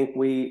I think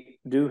we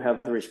do have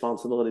the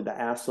responsibility to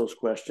ask those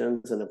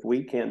questions. And if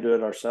we can't do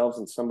it ourselves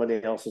and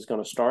somebody else is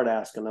going to start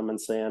asking them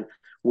and saying,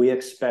 we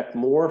expect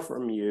more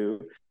from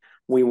you,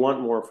 we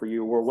want more for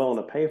you, we're willing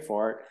to pay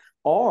for it.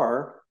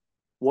 Or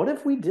what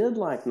if we did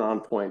like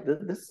non-point?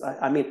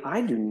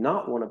 I do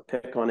not want to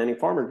pick on any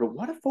farmers, but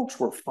what if folks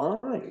were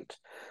fined?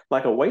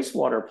 Like a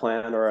wastewater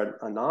plant or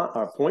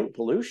a point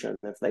pollution,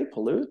 if they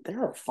pollute, they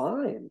are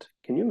fined.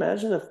 Can you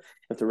imagine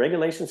if the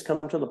regulations come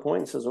to the point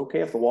and says,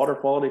 okay, if the water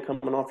quality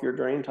coming off your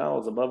drain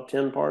tile is above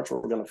 10 parts,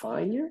 we're going to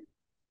fine you?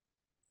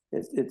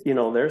 There's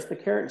the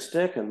carrot and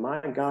stick, and my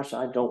gosh,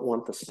 I don't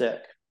want the stick,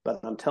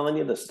 but I'm telling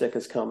you, the stick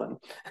is coming.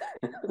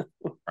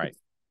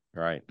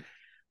 Right.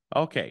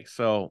 Okay,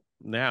 so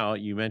now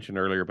you mentioned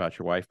earlier about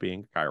your wife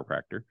being a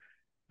chiropractor.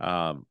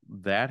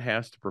 That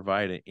has to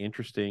provide an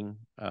interesting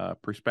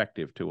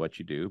perspective to what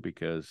you do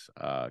because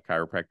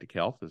chiropractic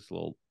health is a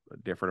little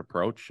different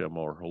approach, a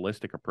more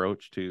holistic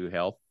approach to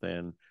health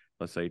than,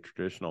 let's say,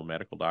 traditional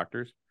medical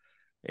doctors.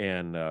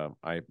 And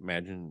I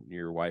imagine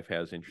your wife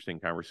has interesting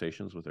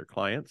conversations with her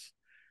clients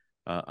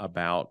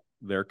about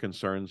their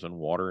concerns on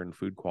water and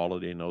food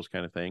quality and those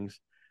kind of things.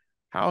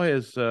 How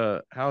has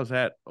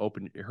that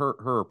opened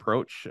her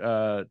approach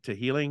to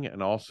healing,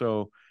 and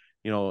also,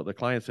 the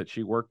clients that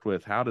she worked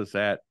with? How does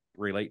that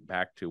relate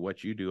back to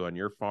what you do on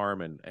your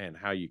farm and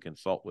how you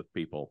consult with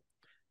people?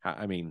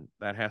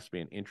 That has to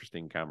be an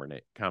interesting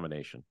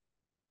combination.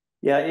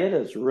 Yeah, it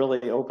has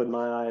really opened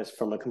my eyes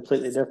from a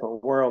completely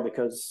different world,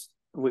 because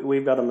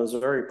we've got a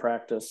Missouri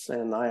practice,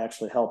 and I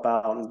actually help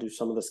out and do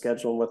some of the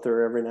scheduling with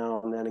her every now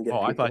and then and get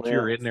people I thought in. you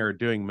were in there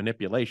doing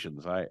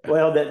manipulations. I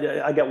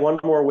got one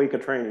more week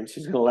of training.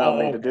 She's going to allow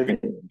me to do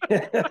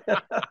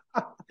that.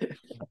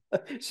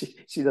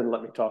 She doesn't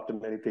let me talk to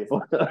many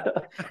people.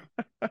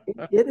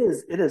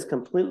 It has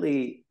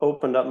completely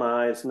opened up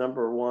my eyes,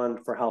 number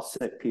one, for how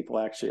sick people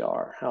actually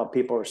are, how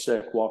people are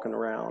sick walking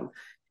around.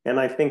 And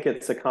I think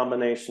it's a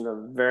combination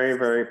of very,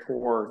 very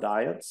poor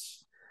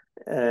diets,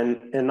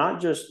 and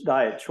not just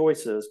diet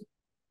choices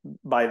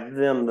by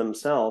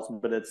themselves,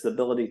 but it's the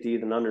ability to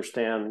even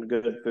understand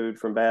good food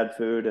from bad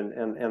food,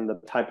 and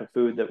the type of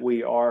food that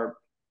we are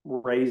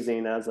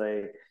raising as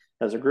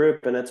a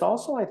group. And it's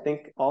also, I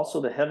think,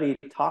 also the heavy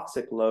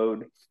toxic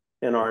load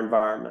in our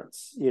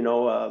environments.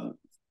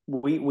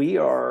 We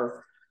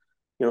are,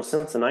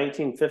 since the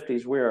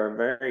 1950s, we are a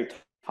very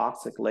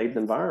toxic laden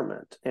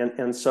environment.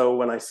 And so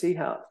when I see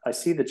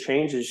the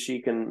changes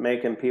she can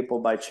make in people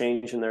by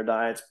changing their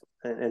diets,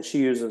 and she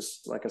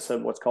uses, like I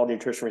said, what's called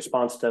nutrition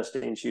response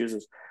testing. She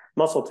uses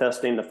muscle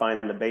testing to find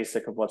the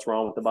basic of what's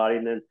wrong with the body,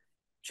 and then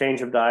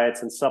change of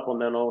diets and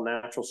supplemental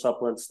natural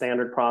supplements,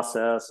 standard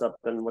process up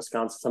in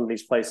Wisconsin. Some of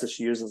these places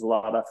she uses a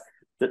lot of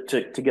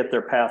to get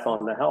their path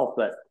on to health.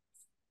 But,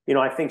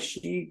 I think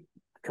she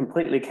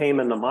completely came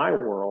into my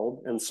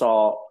world and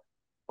saw,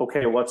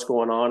 okay, what's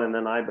going on? And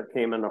then I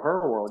came into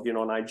her world,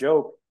 and I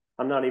joke,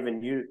 I'm not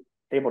even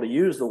able to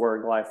use the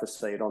word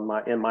glyphosate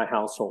in my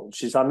household.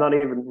 I'm not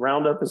even,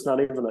 Roundup is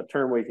not even a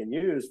term we can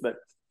use. But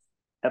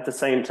at the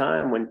same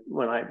time,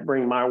 when I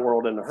bring my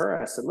world into her,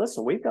 I said,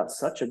 listen, we've got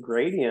such a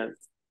gradient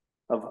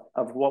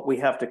of what we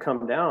have to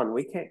come down.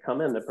 We can't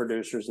come into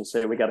producers and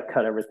say we got to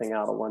cut everything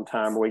out at one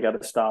time, or we got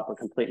to stop and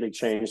completely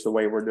change the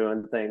way we're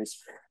doing things.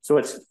 So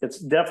it's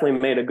definitely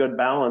made a good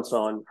balance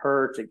on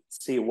her to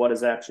see what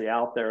is actually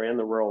out there in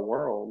the real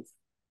world,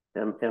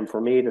 and for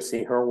me to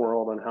see her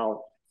world and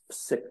how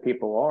sick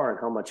people are and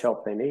how much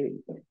help they need.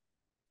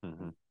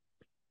 Mm-hmm.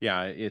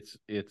 Yeah, it's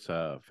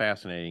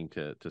fascinating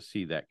to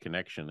see that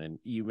connection. And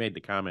you made the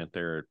comment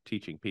there,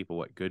 teaching people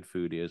what good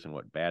food is and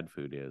what bad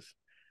food is.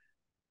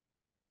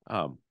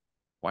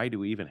 Why do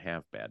we even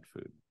have bad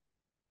food?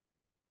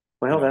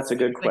 Well, that's a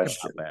good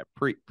question. About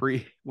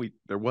that.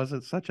 There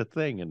wasn't such a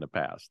thing in the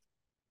past.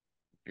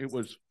 It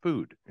was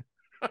food.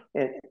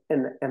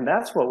 and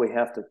that's what we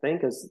have to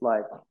think is,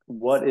 like,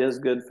 what is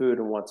good food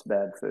and what's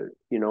bad food,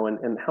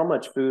 and how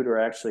much food are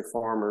actually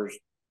farmers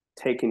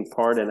taking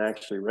part in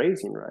actually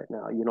raising right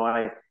now.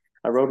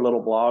 I wrote a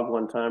little blog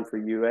one time for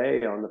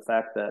UA on the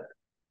fact that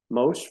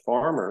most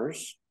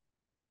farmers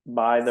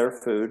buy their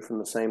food from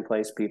the same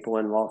place people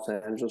in Los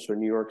Angeles or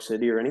New York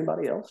City or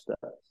anybody else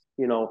does.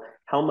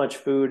 How much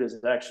food is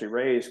actually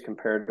raised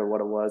compared to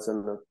what it was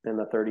in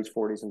the 30s,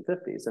 40s, and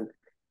 50s. And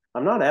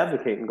I'm not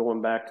advocating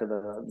going back to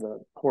the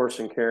horse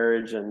and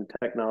carriage and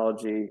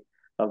technology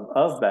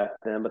of back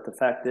then, but the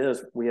fact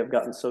is we have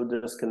gotten so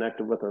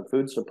disconnected with our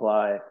food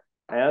supply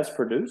as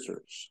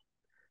producers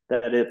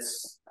that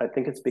I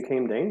think it's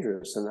became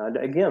dangerous. And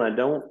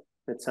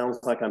it sounds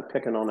like I'm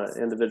picking on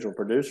individual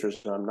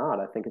producers, and I'm not.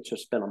 I think it's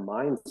just been a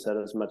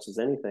mindset as much as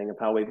anything of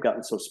how we've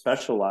gotten so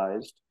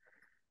specialized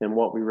in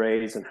what we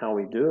raise and how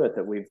we do it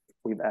that we've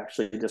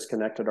actually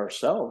disconnected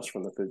ourselves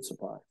from the food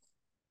supply.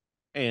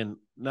 And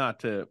not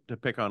to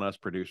pick on us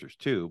producers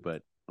too,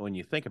 but when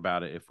you think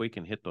about it, if we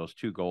can hit those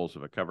two goals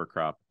of a cover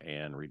crop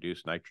and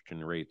reduce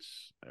nitrogen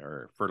rates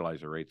or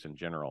fertilizer rates in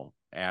general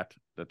at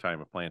the time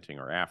of planting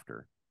or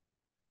after,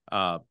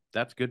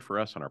 that's good for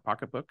us on our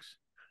pocketbooks.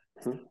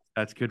 Mm-hmm.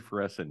 That's good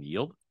for us in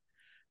yield,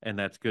 and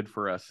that's good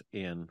for us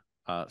in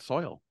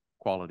soil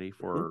quality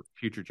for mm-hmm.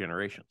 future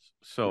generations.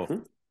 So mm-hmm.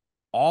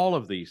 all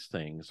of these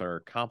things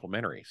are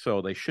complementary.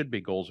 So they should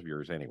be goals of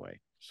yours anyway.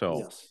 So,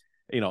 yes.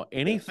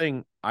 Anything,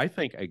 yes. I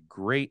think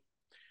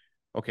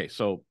okay,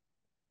 so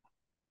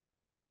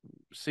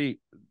see,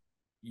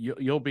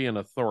 you'll be an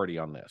authority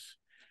on this.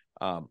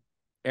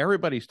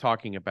 Everybody's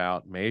talking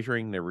about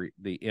measuring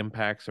the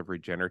impacts of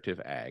regenerative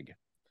ag,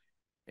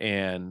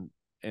 and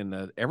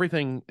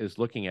everything is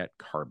looking at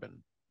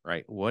carbon,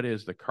 right? What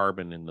is the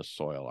carbon in the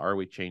soil? Are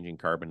we changing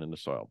carbon in the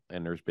soil?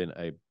 And there's been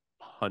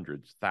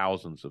hundreds,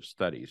 thousands of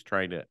studies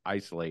trying to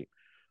isolate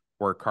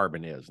where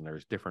carbon is, and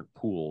there's different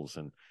pools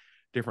and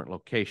different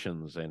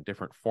locations and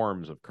different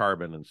forms of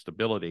carbon and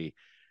stability.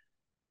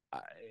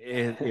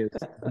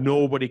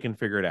 Nobody can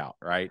figure it out,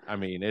 right? I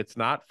mean, it's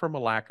not from a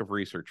lack of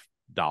research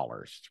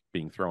dollars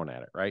being thrown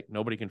at it, right?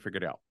 Nobody can figure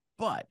it out.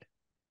 But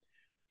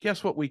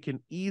guess what? We can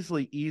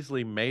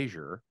easily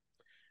measure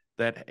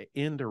that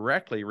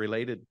indirectly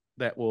related,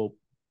 that will,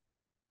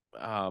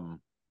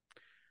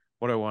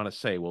 what do I want to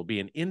say, will be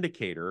an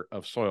indicator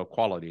of soil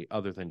quality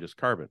other than just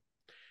carbon.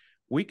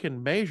 we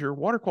can measure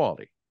water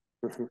quality.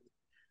 Mm-hmm.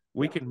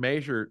 We can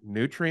measure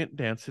nutrient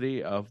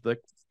density of the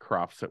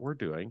crops that we're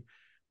doing.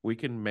 We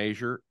can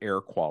measure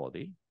air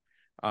quality.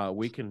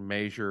 We can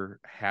measure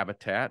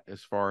habitat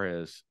as far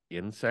as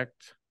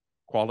insect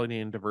quality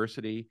and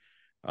diversity,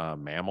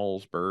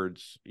 mammals,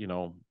 birds,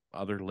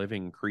 other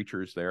living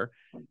creatures there.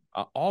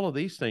 All of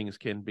these things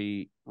can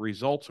be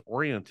results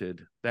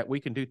oriented that we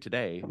can do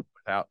today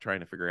without trying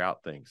to figure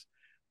out things.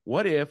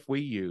 What do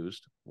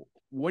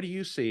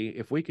you see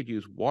if we could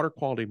use water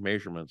quality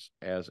measurements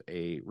as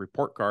a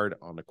report card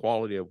on the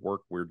quality of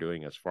work we're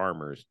doing as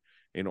farmers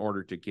in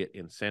order to get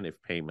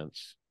incentive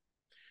payments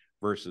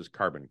versus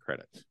carbon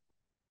credits?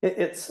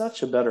 It's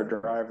such a better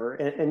driver.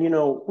 And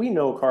we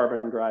know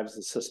carbon drives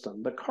the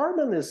system, but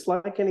carbon is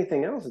like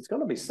anything else. It's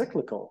going to be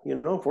cyclical.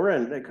 If we're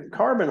in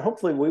carbon,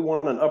 hopefully we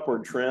want an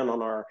upward trend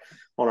on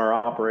our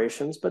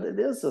operations, but it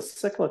is a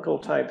cyclical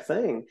type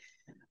thing.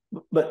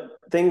 But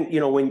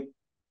when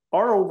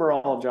our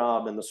overall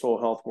job in the soil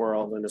health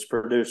world and as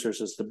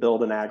producers is to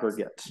build an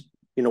aggregate.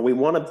 We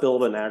want to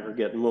build an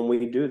aggregate. And when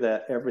we do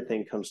that,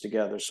 everything comes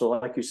together. So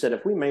like you said,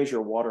 if we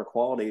measure water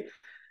quality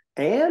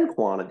and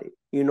quantity,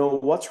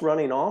 what's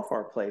running off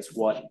our place,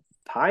 what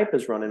type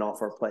is running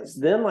off our place.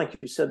 Then, like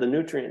you said, the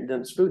nutrient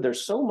dense food,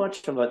 there's so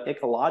much of an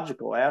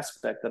ecological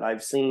aspect that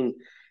I've seen.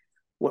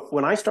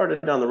 When I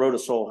started down the road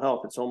of soil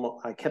health,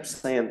 I kept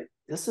saying,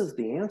 this is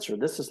the answer.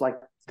 This is like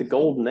the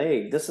golden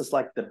egg. This is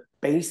like the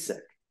basic.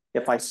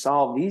 If I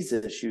solve these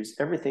issues,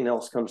 everything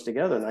else comes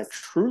together. And I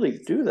truly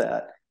do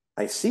that.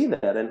 I see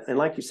that. And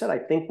like you said, I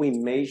think we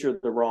measure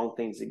the wrong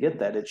things to get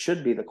that. It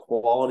should be the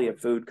quality of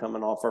food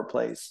coming off our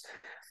place,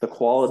 the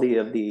quality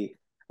of the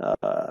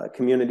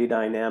community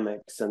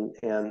dynamics and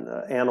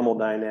animal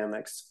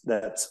dynamics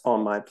that's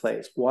on my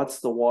place. What's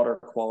the water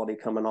quality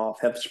coming off?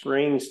 Have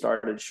springs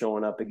started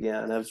showing up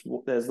again as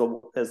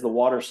the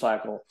water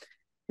cycle?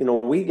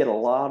 We get a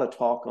lot of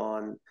talk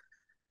on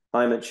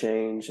climate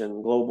change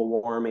and global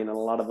warming and a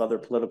lot of other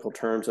political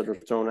terms that are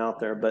thrown out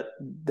there. But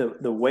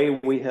the way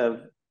we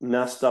have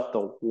messed up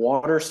the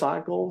water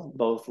cycle,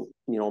 both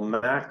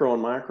macro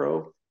and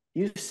micro,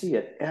 you see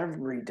it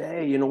every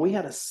day. We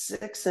had a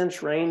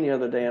 6-inch rain the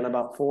other day in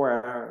about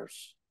 4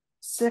 hours.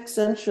 6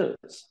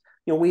 inches.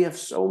 We have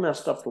so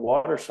messed up the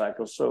water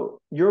cycle.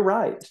 So you're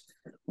right.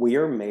 We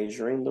are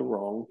measuring the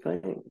wrong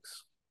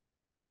things.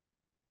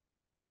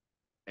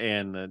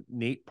 And the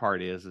neat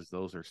part is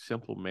those are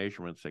simple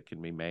measurements that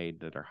can be made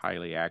that are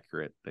highly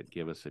accurate, that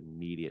give us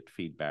immediate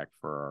feedback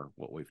for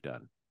what we've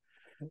done.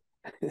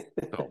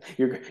 So,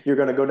 you're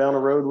going to go down a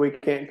road we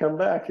can't come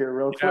back here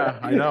real quick. Yeah,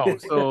 I know.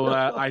 So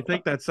I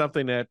think that's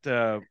something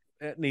that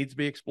it needs to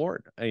be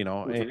explored.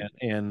 Mm-hmm.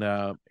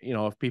 and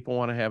if people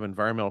want to have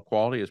environmental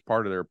quality as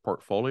part of their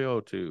portfolio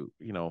to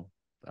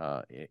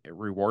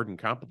reward and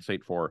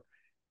compensate for,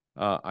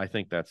 I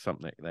think that's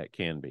something that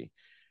can be.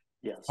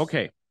 Yes.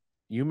 Okay.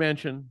 You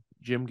mentioned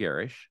Jim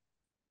Garish,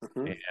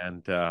 mm-hmm.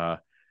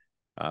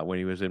 and when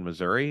he was in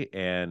Missouri,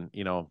 and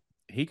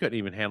he couldn't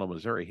even handle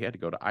Missouri; he had to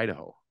go to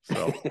Idaho.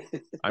 So,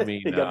 I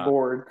mean, he got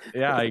bored.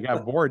 Yeah, he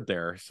got bored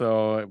there.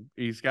 So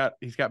he's got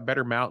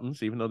better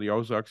mountains, even though the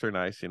Ozarks are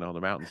nice. The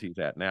mountains he's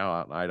at now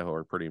out in Idaho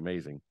are pretty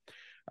amazing.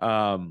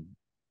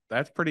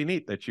 That's pretty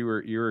neat that you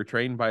were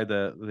trained by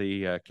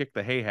the kick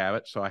the hay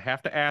habit. So I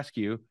have to ask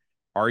you,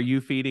 are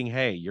you feeding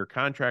hay? You're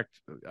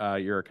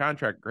a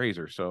contract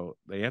grazer, so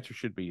the answer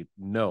should be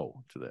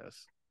no to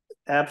this.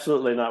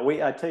 Absolutely not.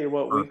 I tell you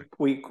what,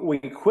 we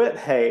quit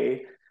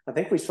hay. I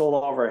think we sold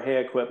all of our hay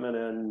equipment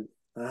in,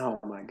 oh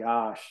my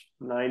gosh,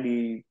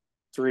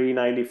 93,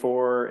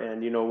 94.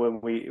 And, when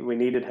we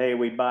needed hay,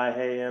 we'd buy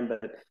hay in.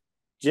 But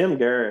Jim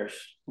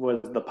Garish was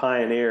the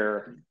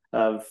pioneer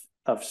of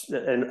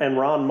and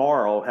Ron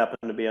Morrow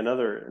happened to be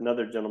another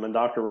gentleman,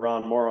 Dr.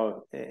 Ron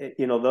Morrow.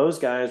 Those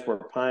guys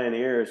were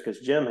pioneers because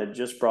Jim had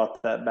just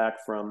brought that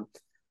back from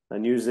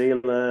New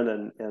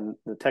Zealand and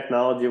the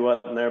technology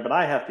wasn't there. But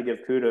I have to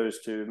give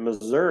kudos to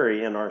Missouri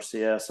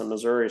NRCS and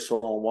Missouri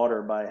Soil and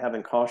Water by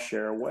having cost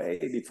share way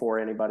before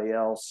anybody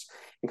else.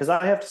 Because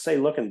I have to say,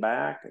 looking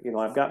back,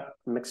 I've got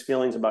mixed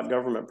feelings about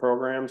government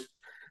programs.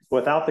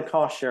 Without the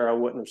cost share, I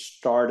wouldn't have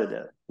started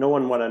it.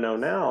 Knowing what I know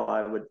now,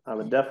 I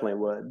would definitely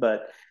would.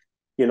 But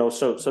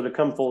so to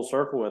come full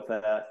circle with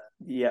that,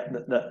 yeah,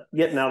 the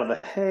getting out of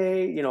the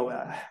hay,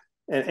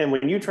 and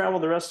when you travel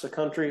the rest of the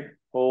country,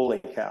 holy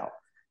cow,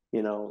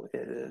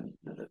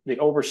 the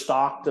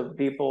overstocked of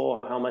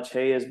people, how much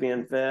hay is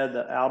being fed,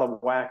 the out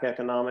of whack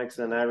economics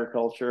in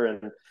agriculture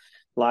and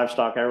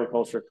livestock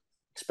agriculture,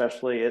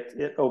 especially,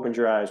 it opens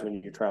your eyes when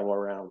you travel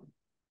around.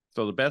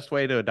 So the best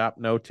way to adopt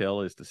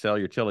no-till is to sell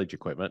your tillage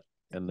equipment.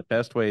 And the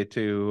best way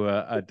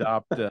to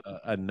adopt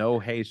a no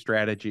hay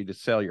strategy to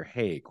sell your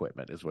hay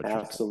equipment is what you're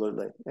saying.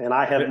 Absolutely. And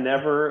I have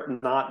never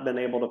not been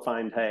able to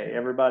find hay.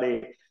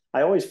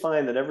 I always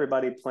find that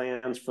everybody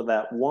plans for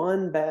that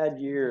one bad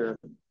year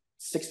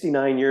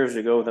 69 years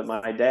ago that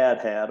my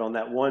dad had on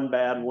that one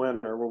bad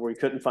winter where we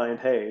couldn't find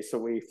hay.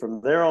 So from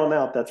there on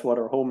out, that's what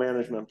our whole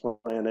management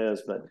plan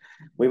is. But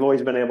we've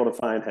always been able to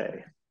find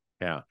hay.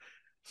 Yeah.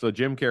 So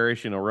Jim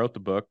Carrish, wrote the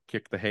book,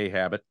 Kick the Hay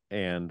Habit,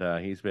 and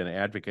he's been an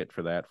advocate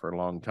for that for a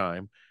long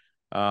time.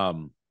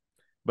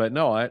 But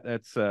no,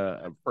 that's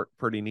a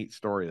pretty neat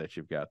story that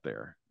you've got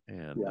there.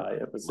 And yeah,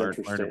 it was learned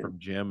interesting. from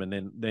Jim,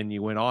 and then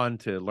you went on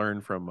to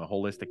learn from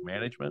holistic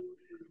management.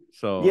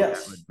 So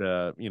Yes,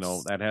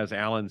 that has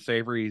Alan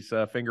Savory's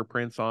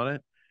fingerprints on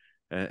it,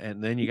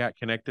 and then you got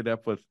connected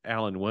up with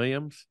Alan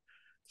Williams.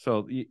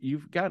 So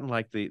you've gotten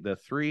like the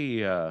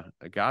three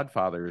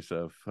godfathers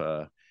of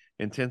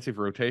intensive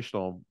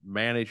rotational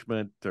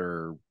management,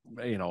 or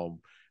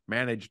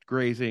managed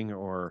grazing,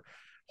 or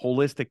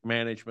holistic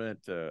management,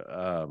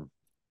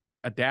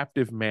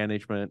 adaptive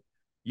management.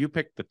 You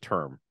pick the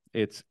term.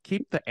 It's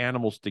keep the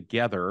animals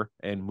together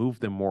and move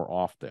them more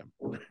often.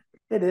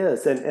 it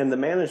is. And the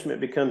management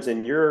becomes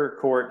in your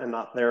court and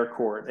not their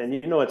court. And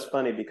it's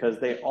funny because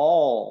they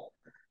all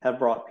have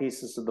brought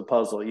pieces of the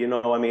puzzle.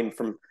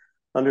 From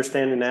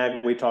understanding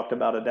ag, we talked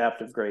about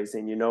adaptive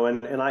grazing,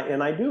 and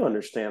I do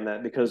understand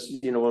that because,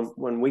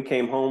 when we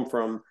came home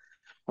from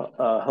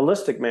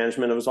holistic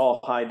management, it was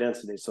all high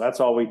density. So that's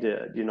all we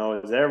did,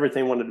 is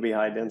everything wanted to be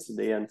high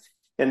density. And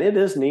it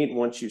is neat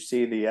once you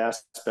see the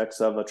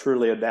aspects of a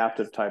truly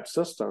adaptive type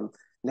system.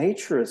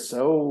 Nature is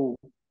so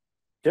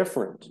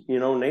different.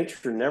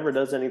 Nature never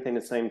does anything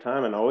at the same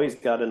time. And I always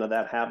got into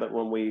that habit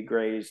when we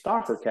grazed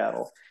stocker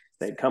cattle.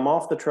 They'd come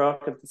off the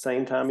truck at the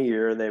same time of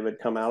year. They would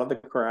come out of the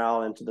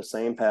corral into the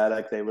same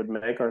paddock. They would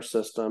make our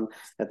system.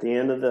 At the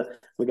end of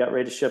we got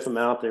ready to ship them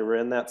out. They were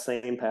in that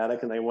same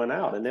paddock and they went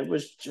out. And it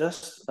was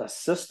just a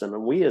system.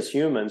 And we as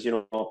humans,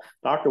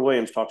 Dr.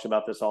 Williams talks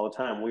about this all the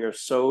time. We are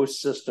so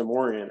system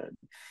oriented.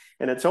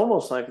 And it's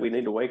almost like we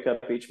need to wake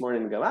up each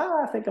morning and go,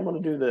 I think I'm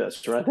going to do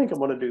this, or I think I'm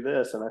going to do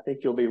this. And I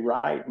think you'll be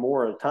right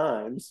more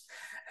times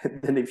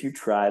than if you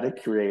try to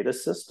create a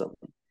system.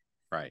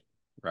 Right.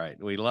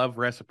 We love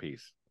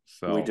recipes.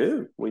 So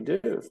we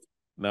do.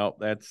 No,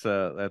 that's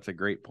a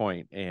great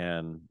point.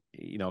 And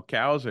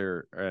cows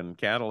and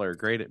cattle are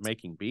great at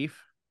making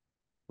beef,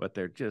 but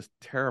they're just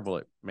terrible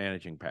at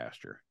managing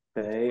pasture.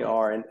 They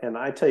are. And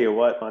I tell you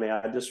what, Monty,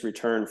 I just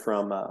returned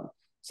from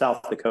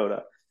South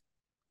Dakota,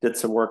 did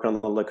some work on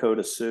the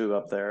Lakota Sioux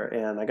up there,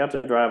 and I got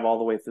to drive all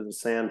the way through the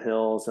sand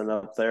hills and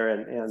up there.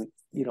 And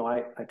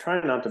I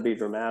try not to be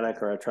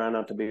dramatic, or I try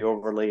not to be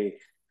overly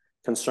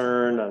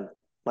concerned. I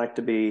like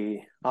to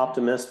be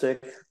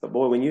optimistic, but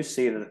boy, when you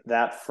see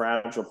that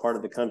fragile part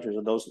of the country,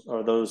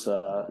 or those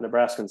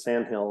Nebraskan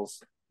sand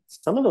hills,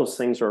 some of those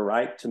things are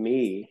right, to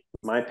me,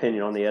 in my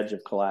opinion, on the edge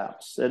of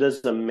collapse. It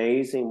is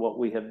amazing what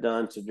we have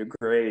done to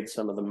degrade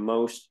some of the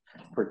most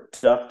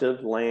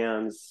productive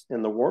lands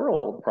in the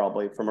world,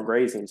 probably from a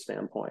grazing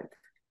standpoint.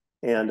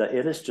 And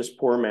it is just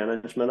poor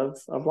management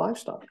of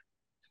livestock.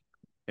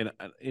 And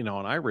and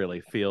I really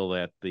feel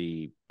that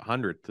the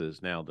 100th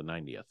is now the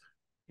 90th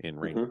in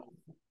rainfall.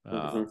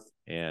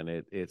 And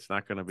it's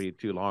not going to be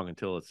too long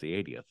until it's the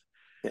 80th.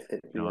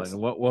 And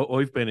what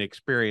we've been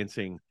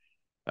experiencing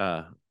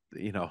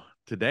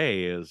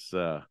today is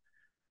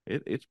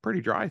it's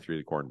pretty dry through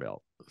the Corn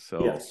Belt.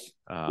 So yes.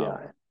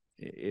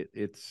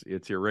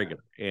 It's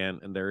irregular,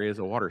 and there is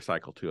a water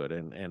cycle to it,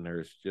 and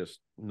there's just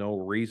no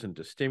reason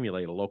to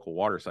stimulate a local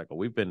water cycle.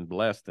 We've been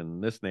blessed in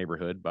this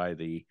neighborhood by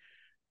the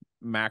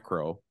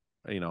macro,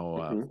 from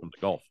the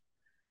Gulf,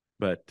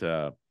 but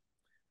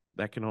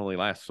that can only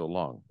last so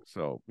long.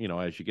 So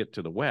as you get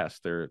to the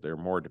west, they're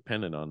more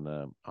dependent on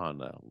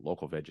the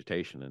local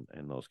vegetation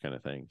and those kind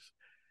of things.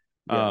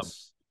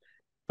 Yes.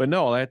 But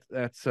no,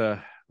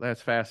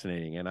 that's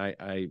fascinating, and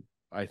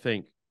I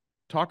think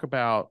talk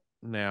about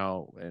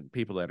now, and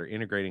people that are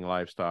integrating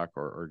livestock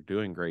or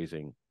doing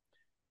grazing,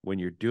 when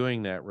you're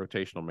doing that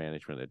rotational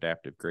management,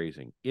 adaptive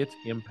grazing, its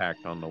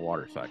impact on the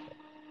water cycle.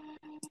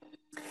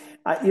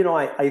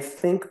 I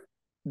think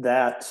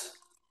that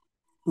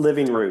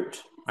living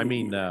root. I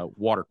mean,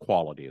 water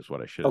quality is what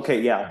I should. Okay,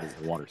 say. yeah,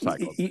 Water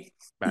cycle.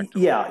 Back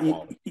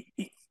to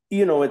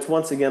it's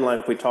once again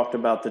like we talked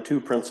about the two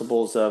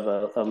principles of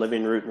a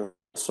living root in the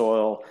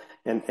soil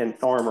and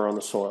armor on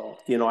the soil.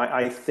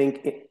 I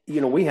think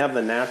we have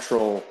the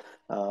natural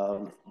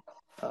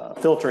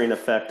filtering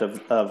effect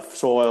of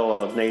soil,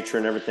 of nature,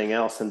 and everything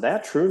else, and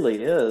that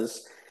truly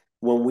is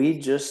when we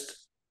just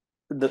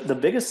the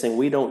biggest thing,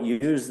 we don't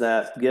use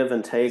that give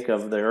and take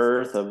of the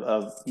earth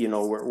of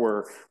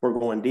we're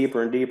going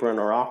deeper and deeper in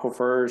our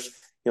aquifers.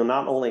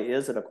 Not only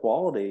is it a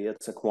quality,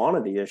 it's a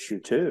quantity issue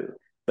too.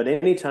 But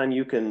anytime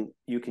you can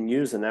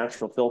use the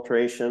natural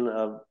filtration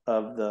of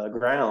the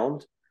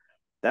ground,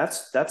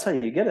 that's how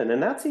you get it.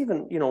 And that's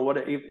even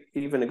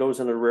even it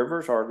goes into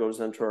rivers or it goes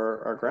into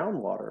our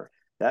groundwater.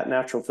 That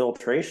natural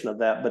filtration of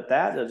that, but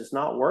that does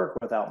not work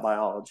without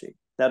biology.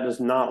 That does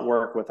not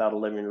work without a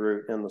living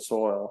root in the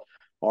soil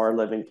or a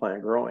living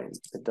plant growing.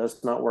 It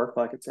does not work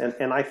like it's,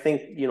 and I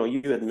think,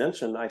 you had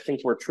mentioned, I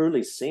think we're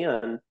truly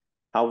seeing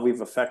how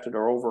we've affected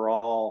our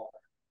overall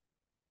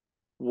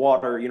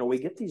water. We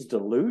get these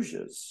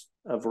deluges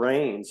of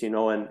rains,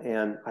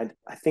 and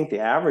I think the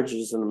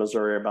averages in the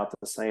Missouri are about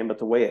the same, but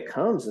the way it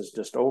comes is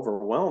just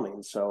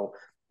overwhelming. So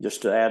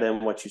just to add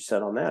in what you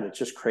said on that, it's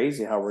just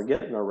crazy how we're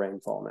getting our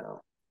rainfall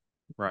now.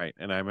 Right.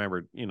 And I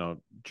remember,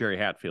 Jerry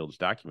Hatfield's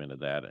documented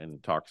that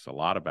and talks a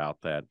lot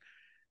about that.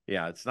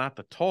 Yeah, it's not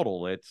the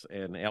total.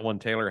 And Ellen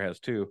Taylor has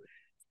too,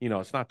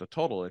 it's not the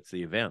total, it's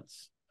the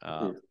events,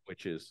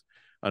 which is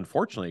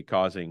unfortunately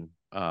causing,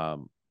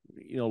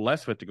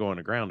 less of it to go in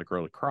the ground to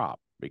grow the crop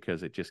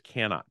because it just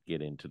cannot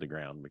get into the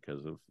ground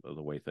because of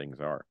the way things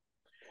are.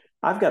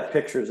 I've got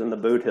pictures in the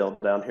Boot Hill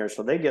down here.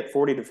 So they get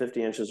 40 to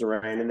 50 inches of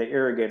rain and they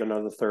irrigate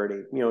another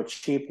 30,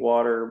 cheap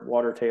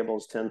water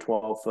tables, 10,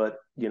 12 foot,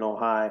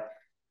 high.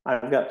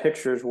 I've got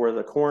pictures where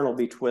the corn will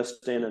be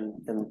twisting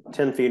and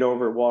 10 feet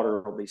over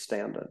water will be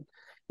standing.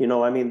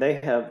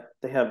 They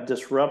have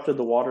disrupted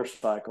the water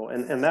cycle.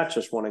 And that's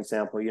just one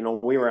example.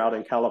 We were out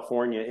in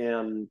California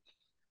in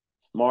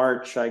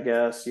March, I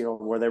guess,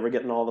 where they were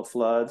getting all the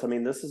floods.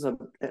 This is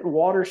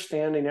water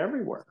standing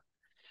everywhere.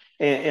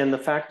 And the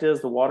fact is,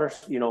 the water,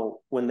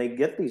 when they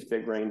get these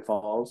big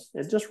rainfalls,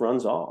 it just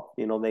runs off.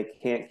 They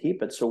can't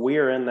keep it. So we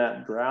are in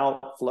that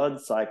drought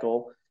flood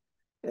cycle.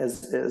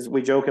 As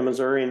we joke in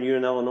Missouri and you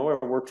in Illinois,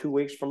 we're 2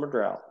 weeks from a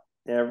drought.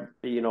 And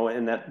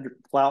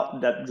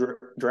that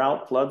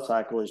drought flood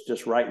cycle is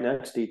just right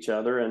next to each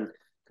other, and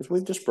because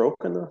we've just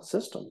broken the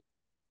system.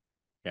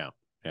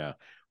 Yeah.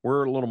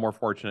 We're a little more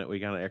fortunate. We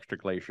got an extra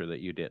glacier that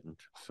you didn't,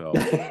 so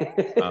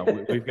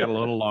we've got a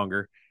little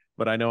longer.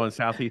 But I know in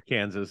Southeast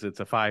Kansas, it's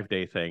a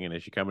 5-day thing. And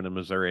as you come into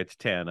Missouri, it's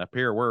 10. Up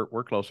here,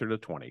 we're closer to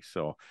 20.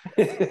 So,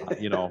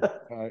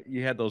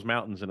 you had those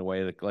mountains in a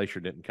way the glacier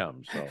didn't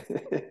come. So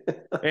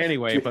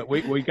anyway, but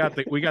we got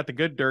the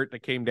good dirt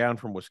that came down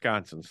from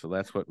Wisconsin. So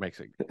that's what makes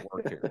it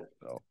work here.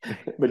 So,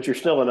 but you're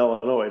still in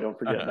Illinois. Don't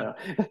forget now.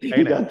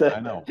 You got that. I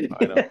know.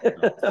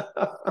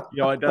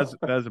 It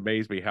does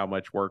amaze me how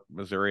much work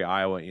Missouri,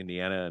 Iowa,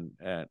 Indiana,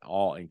 and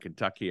all in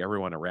Kentucky,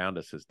 everyone around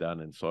us has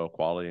done in soil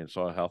quality and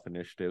soil health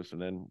initiatives.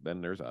 And then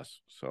there's us.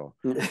 So,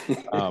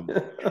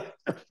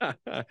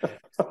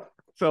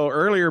 so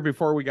earlier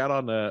before we got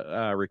on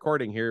the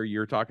recording here, you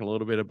were talking a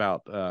little bit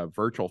about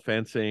virtual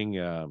fencing,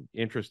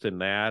 interest in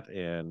that,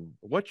 and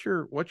what's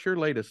your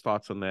latest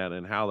thoughts on that,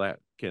 and how that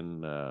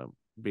can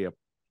be a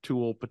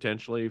tool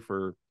potentially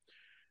for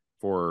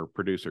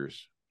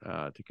producers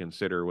to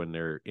consider when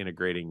they're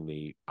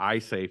integrating I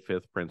say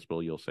fifth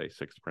principle, you'll say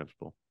sixth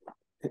principle.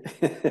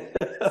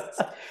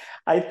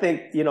 I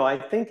think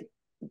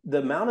the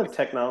amount of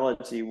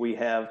technology we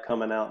have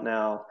coming out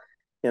now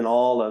in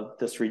all of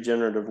this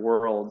regenerative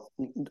world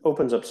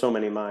opens up so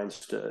many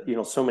minds to,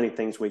 so many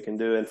things we can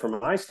do. And from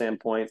my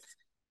standpoint,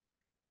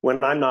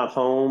 when I'm not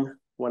home,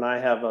 when I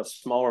have a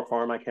smaller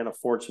farm, I can't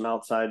afford some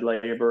outside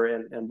labor.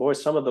 And boy,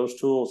 some of those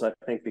tools I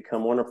think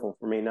become wonderful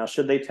for me. Now,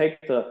 should they take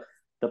the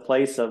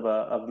place of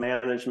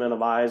management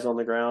of eyes on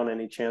the ground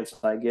any chance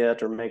I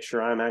get, or make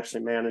sure I'm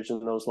actually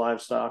managing those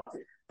livestock?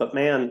 But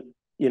man,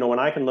 when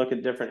I can look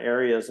at different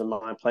areas of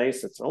my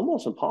place, it's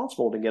almost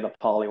impossible to get a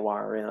poly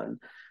wire in,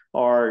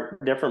 or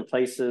different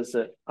places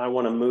that I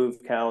want to move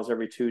cows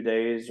every 2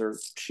 days or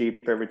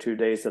sheep every 2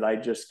 days that I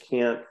just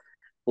can't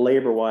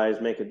labor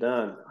wise make it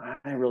done.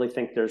 I really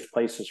think there's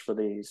places for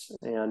these.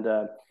 And,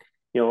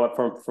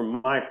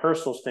 from my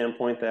personal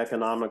standpoint, the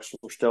economics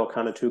were still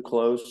kind of too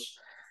close.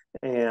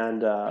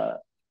 And,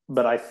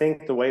 but I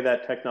think the way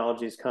that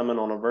technology is coming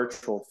on a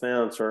virtual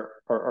fence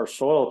or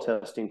soil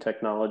testing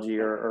technology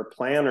or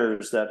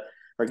planners that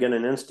are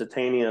getting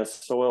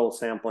instantaneous soil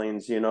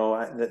samplings,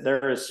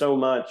 there is so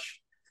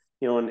much,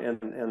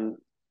 and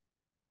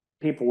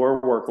people we're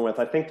working with,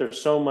 I think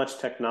there's so much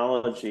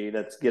technology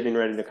that's getting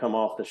ready to come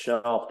off the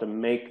shelf to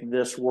make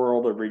this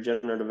world of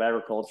regenerative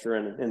agriculture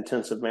and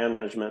intensive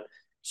management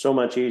so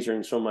much easier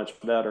and so much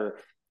better,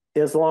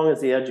 as long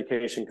as the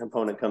education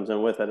component comes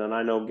in with it. And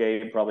I know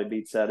Gabe probably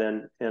beats that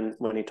in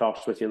when he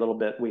talks with you a little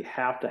bit. We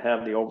have to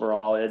have the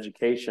overall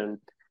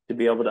education to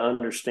be able to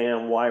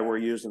understand why we're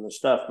using the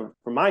stuff. But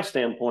from my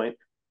standpoint,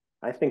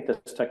 I think this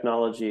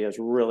technology has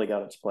really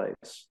got its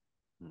place.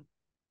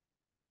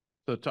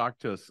 So talk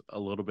to us a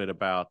little bit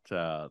about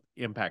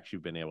impacts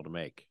you've been able to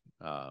make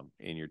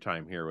in your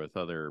time here with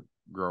other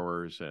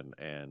growers,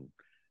 and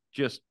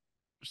just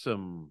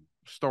some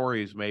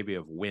stories maybe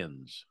of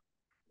wins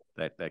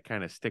that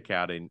kind of stick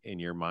out in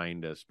your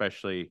mind,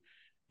 especially,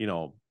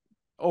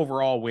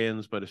 overall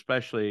wins, but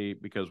especially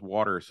because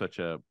water is such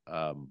a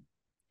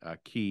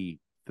key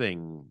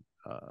thing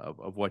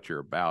of what you're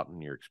about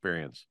and your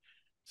experience,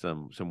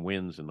 some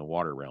wins in the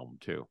water realm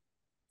too.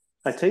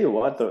 I tell you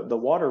what, the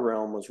water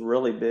realm was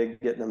really big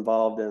getting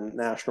involved in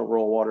National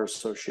Rural Water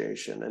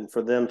Association, and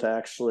for them to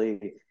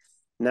actually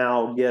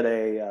now get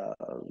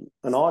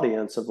an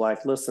audience of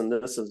like, listen,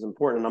 this is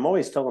important. And I'm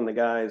always telling the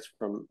guys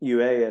from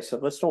UA, I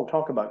said, let's don't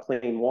talk about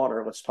clean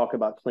water. Let's talk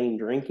about clean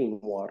drinking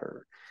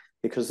water,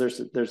 because there's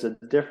a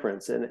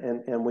difference.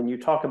 And when you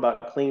talk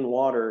about clean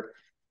water,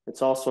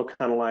 it's also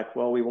kind of like,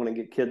 well, we want to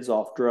get kids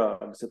off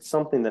drugs. It's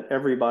something that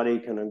everybody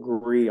can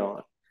agree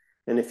on.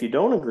 And if you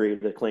don't agree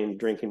to clean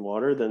drinking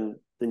water, then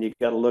you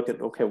got to look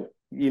at, okay,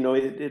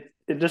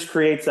 it just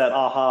creates that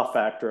aha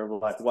factor of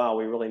like, wow,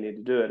 we really need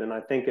to do it. And I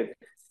think it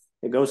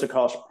goes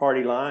across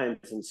party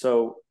lines. And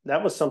so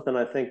that was something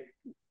I think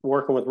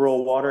working with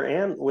rural water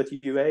and with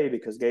UA,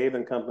 because Gabe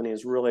and company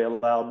has really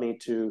allowed me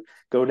to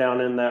go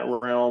down in that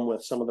realm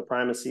with some of the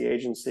primacy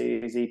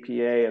agencies,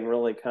 EPA, and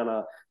really kind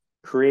of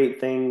create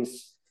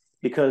things,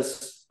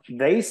 because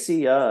they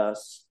see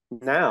us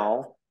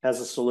now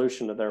as a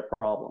solution to their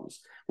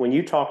problems. When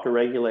you talk to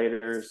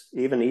regulators,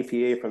 even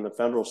EPA from the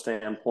federal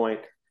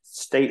standpoint,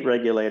 state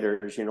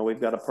regulators, we've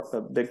got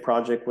a big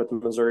project with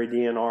Missouri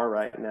DNR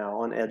right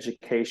now on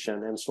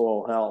education and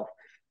soil health.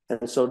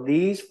 And so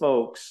these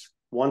folks,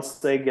 once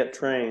they get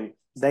trained,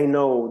 they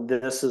know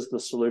this is the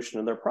solution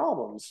to their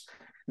problems.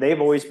 They've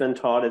always been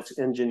taught it's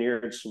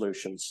engineered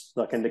solutions.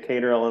 Like in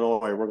Decatur,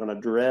 Illinois, we're going to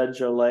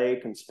dredge a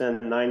lake and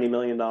spend $90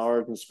 million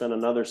and spend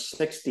another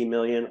 $60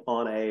 million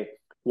on a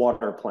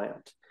water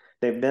plant.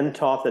 They've been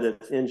taught that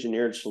it's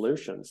engineered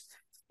solutions.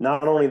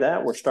 Not only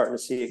that, we're starting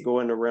to see it go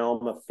into the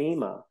realm of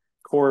FEMA,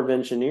 Corps of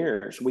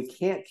Engineers. We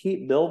can't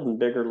keep building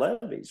bigger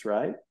levees,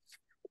 right?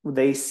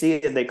 They see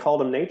it, they call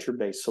them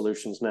nature-based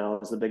solutions now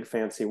is the big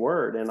fancy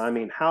word. And I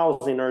mean,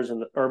 housing,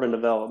 urban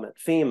development,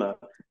 FEMA,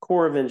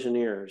 Corps of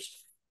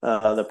Engineers,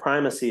 the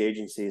primacy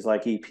agencies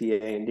like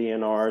EPA and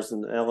DNRs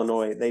in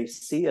Illinois, they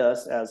see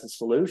us as a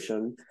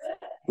solution,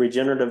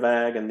 regenerative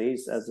ag and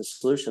these as a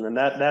solution. And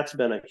that's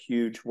been a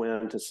huge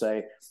win to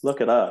say,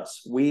 look at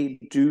us. We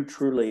do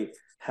truly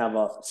have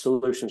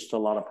solutions to a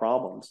lot of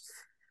problems.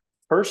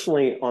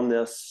 Personally, on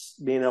this,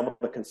 being able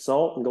to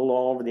consult and go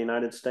all over the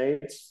United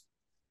States,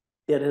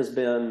 it has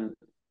been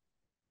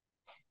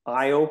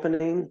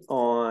eye-opening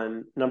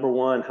on, number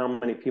one, how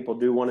many people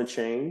do want to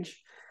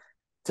change,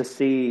 to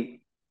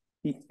see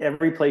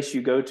every place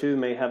you go to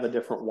may have a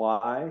different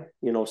why.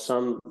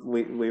 Some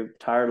we're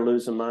tired of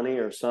losing money,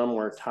 or some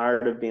we're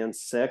tired of being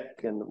sick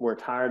and we're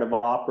tired of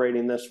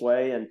operating this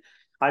way. And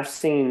I've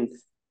seen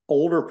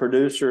older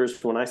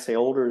producers, when I say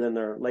older, in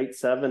their late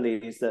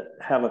 70s, that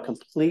have a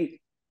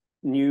complete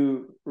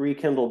new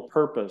rekindled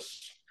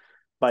purpose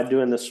by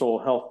doing the soil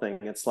health thing.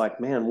 It's like,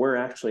 man, we're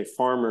actually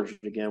farmers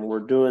again.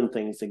 We're doing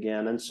things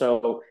again. And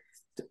so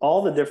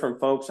all the different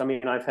folks, I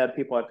mean, I've had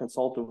people I've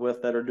consulted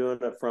with that are doing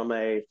it from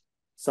a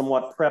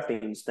somewhat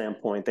prepping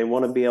standpoint. They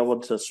want to be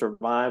able to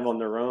survive on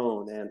their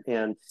own.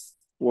 And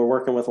we're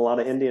working with a lot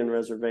of Indian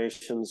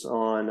reservations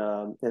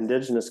on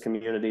indigenous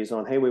communities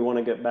on, hey, we want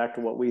to get back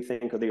to what we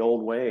think are the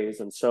old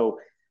ways. And so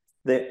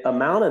the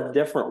amount of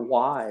different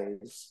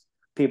whys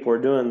people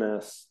are doing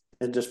this,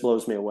 it just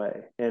blows me away.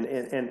 And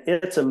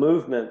it's a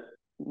movement.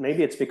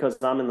 Maybe it's because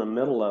I'm in the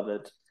middle of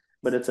it,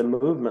 but it's a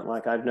movement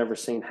like I've never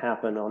seen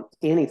happen on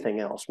anything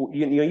else.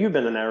 You've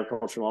been in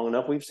agriculture long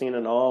enough. We've seen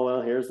it. Oh,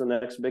 well, here's the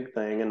next big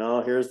thing. And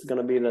oh, here's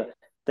going to be the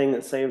thing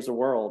that saves the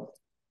world.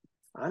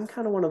 I'm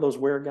kind of one of those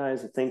weird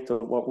guys that think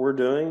that what we're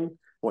doing,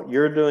 what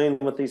you're doing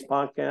with these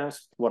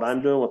podcasts, what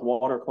I'm doing with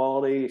water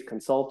quality,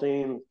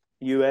 consulting,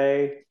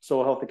 UA,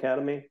 Soil Health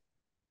Academy,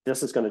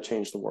 this is going to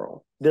change the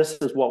world. This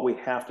is what we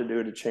have to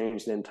do to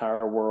change the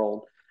entire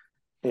world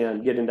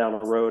and getting down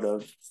the road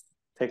of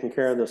taking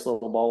care of this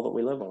little ball that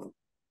we live on.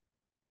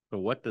 So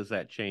what does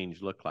that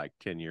change look like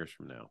 10 years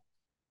from now?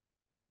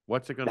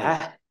 What's it going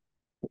to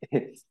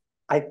look?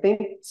 I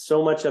think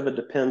so much of it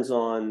depends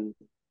on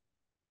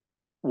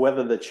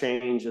whether the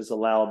change is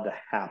allowed to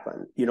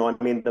happen. I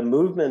mean, the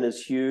movement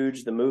is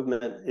huge.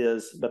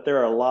 But there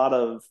are a lot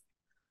of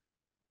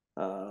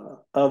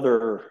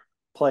other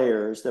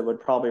players that would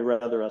probably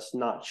rather us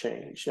not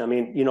change. I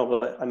mean,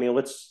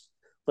 let's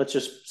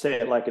just say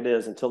it like it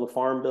is. Until the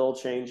Farm Bill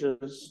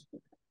changes,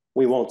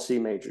 we won't see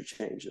major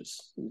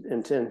changes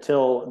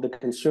until the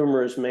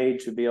consumer is made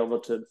to be able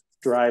to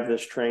drive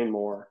this train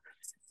more,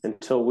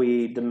 until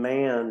we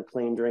demand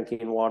clean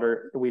drinking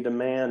water, we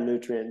demand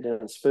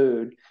nutrient-dense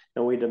food,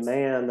 and we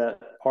demand that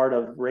part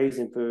of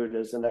raising food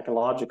is an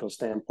ecological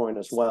standpoint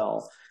as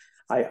well.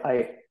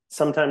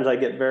 Sometimes I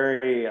get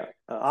very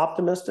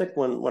optimistic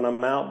when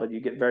I'm out, but you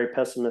get very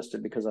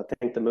pessimistic because I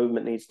think the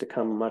movement needs to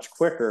come much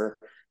quicker,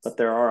 but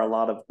there are a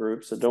lot of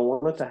groups that don't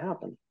want it to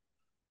happen.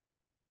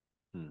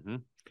 Mm-hmm.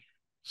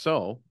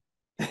 So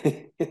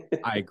I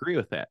agree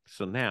with that.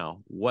 So now,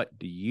 what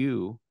do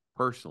you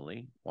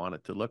personally want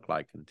it to look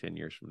like in 10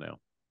 years from now?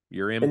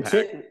 Your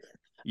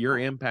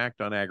impact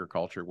on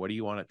agriculture, what do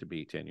you want it to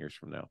be 10 years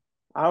from now?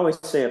 I always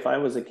say, if I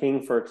was a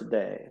king for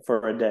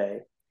a day,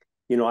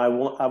 I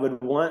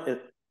would want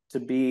it to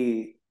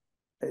be,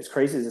 as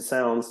crazy as it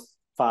sounds,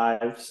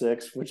 5,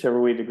 6, whichever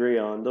we agree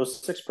on,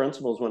 those 6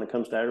 principles when it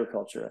comes to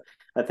agriculture.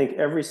 I think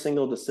every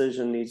single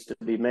decision needs to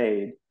be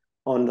made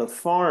on the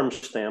farm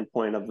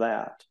standpoint of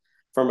that.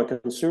 From a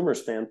consumer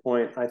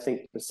standpoint, I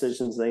think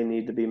decisions they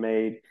need to be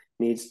made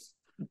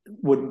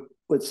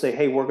would say,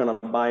 hey, we're going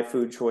to buy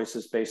food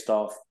choices based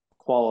off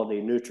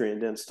quality,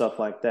 nutrient dense, stuff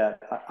like that.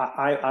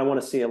 I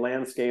want to see a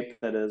landscape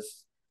that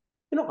is,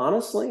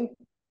 honestly,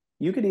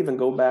 you could even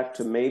go back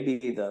to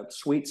maybe the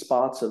sweet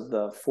spots of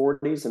the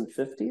 40s and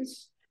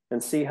 50s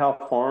and see how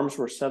farms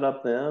were set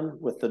up then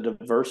with the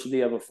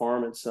diversity of a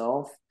farm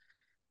itself.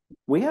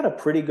 we had a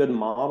pretty good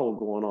model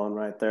going on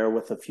right there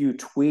with a few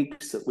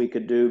tweaks that we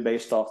could do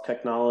based off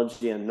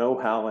technology and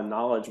know-how and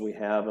knowledge we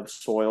have of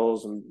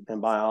soils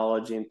and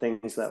biology and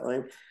things that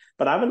way.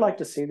 But I would like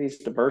to see these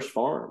diverse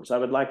farms. I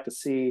would like to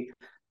see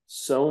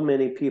so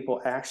many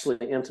people actually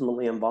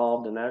intimately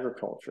involved in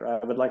agriculture.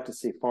 I would like to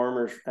see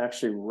farmers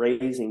actually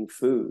raising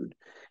food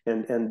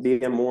and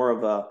being more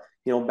of a,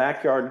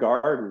 backyard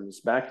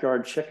gardens,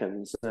 backyard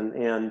chickens,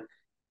 and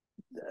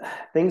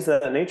things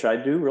of that nature. I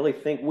do really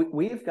think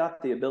we've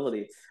got the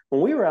ability.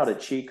 When we were out at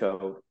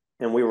Chico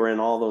and we were in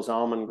all those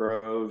almond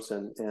groves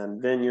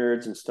and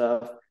vineyards and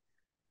stuff,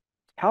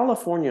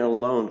 California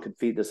alone could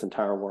feed this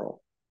entire world.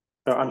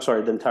 I'm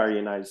sorry, the entire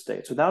United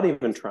States without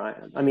even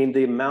trying. I mean,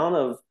 the amount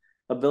of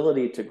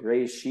ability to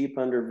graze sheep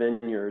under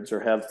vineyards or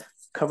have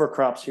cover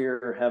crops here,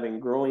 or having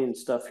growing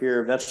stuff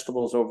here,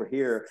 vegetables over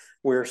here,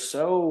 we're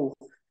so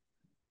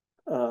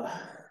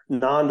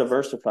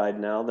non-diversified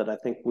now that I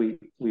think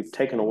we've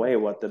taken away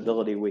what the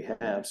ability we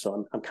have.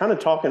 So I'm kind of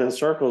talking in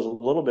circles a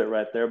little bit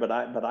right there, but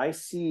I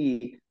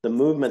see the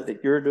movement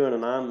that you're doing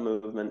and I'm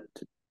movement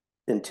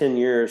in 10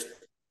 years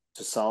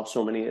to solve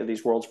so many of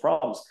these world's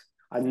problems.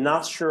 I'm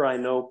not sure I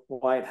know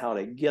quite how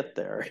to get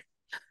there.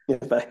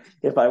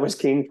 If I was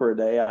king for a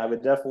day, I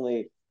would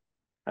definitely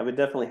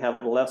have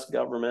less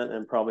government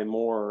and probably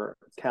more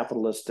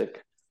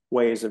capitalistic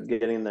ways of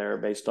getting there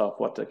based off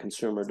what the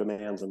consumer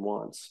demands and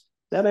wants.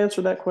 That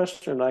answer that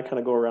question? I kind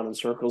of go around in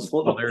circles a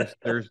little bit.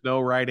 There's no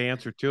right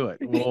answer to it.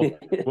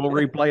 We'll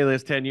replay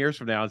this 10 years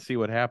from now and see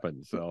what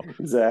happens. So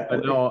exactly.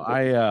 No,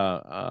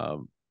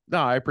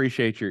 I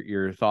appreciate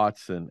your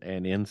thoughts and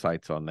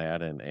insights on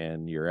that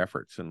and your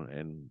efforts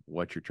and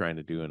what you're trying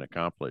to do and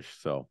accomplish.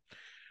 So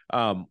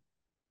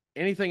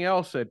anything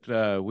else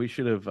that we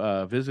should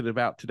have visited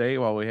about today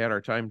while we had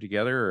our time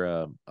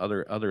together?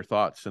 Other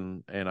thoughts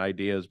and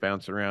ideas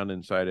bouncing around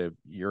inside of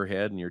your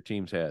head and your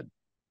team's head?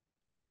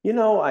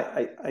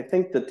 I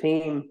think the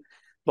team,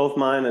 both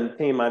mine and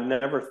team, I've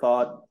never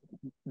thought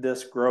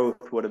this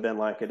growth would have been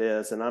like it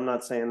is. And I'm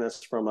not saying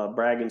this from a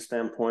bragging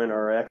standpoint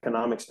or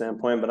economic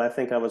standpoint, but I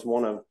think I was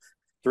one of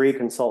 3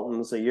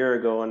 consultants a year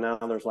ago, and now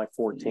there's like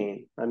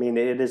 14. I mean,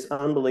 it is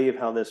unbelievable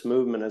how this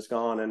movement has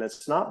gone. And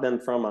it's been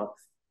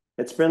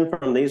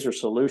from these are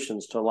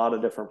solutions to a lot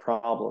of different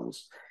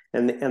problems.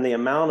 And the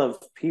amount of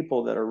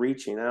people that are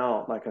reaching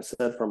out, like I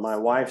said, from my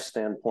wife's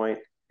standpoint,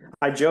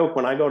 I joke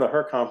when I go to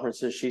her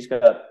conferences, she's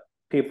got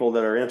people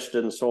that are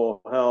interested in soil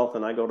health,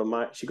 and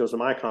she goes to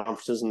my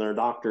conferences and they're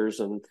doctors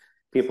and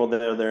people that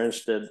they're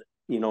interested,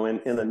 in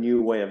a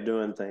new way of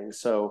doing things.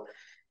 So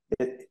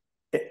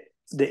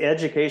the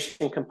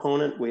education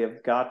component, we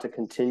have got to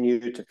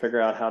continue to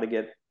figure out how to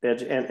get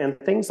and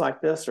things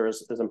like this are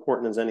as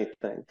important as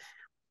anything.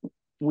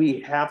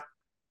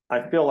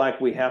 I feel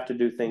like we have to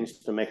do things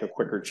to make a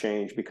quicker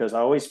change, because I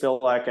always feel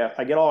like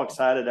I get all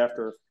excited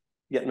after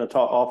getting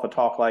off a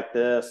talk like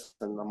this,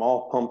 and I'm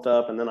all pumped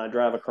up, and then I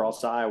drive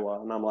across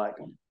Iowa and I'm like,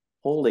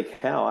 holy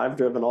cow, I've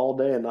driven all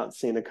day and not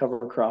seen a cover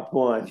crop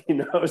one,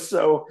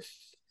 so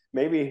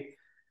maybe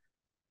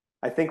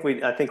I think we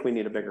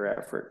need a bigger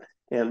effort.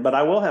 But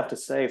I will have to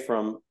say,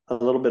 from a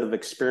little bit of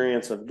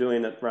experience of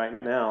doing it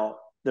right now,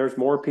 there's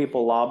more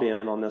people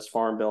lobbying on this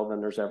farm bill than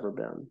there's ever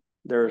been.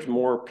 There's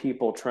more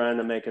people trying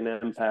to make an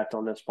impact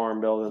on this farm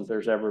bill than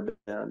there's ever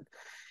been.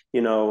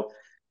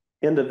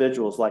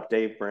 Individuals like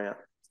Dave Brandt,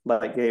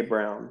 like Gabe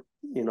Brown,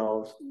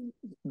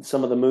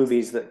 some of the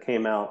movies that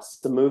came out,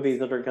 the movies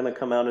that are going to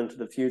come out into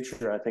the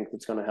future, I think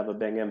that's going to have a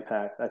big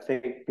impact. I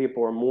think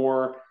people are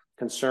more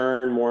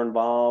concerned, more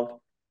involved,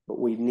 but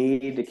we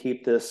need to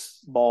keep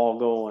this ball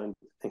going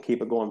and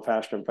keep it going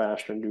faster and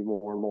faster and do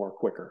more and more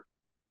quicker.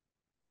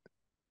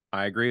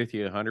 I agree with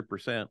you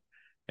 100%.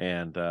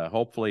 And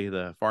hopefully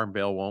the farm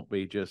bill won't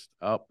be just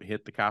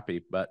hit the copy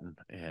button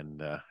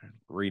and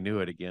renew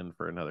it again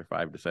for another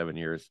 5 to 7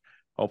 years.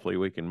 Hopefully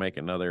we can make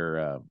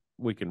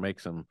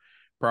some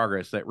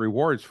progress that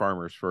rewards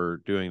farmers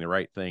for doing the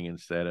right thing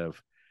instead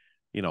of,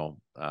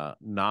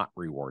 not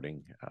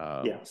rewarding,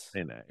 yes,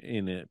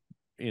 and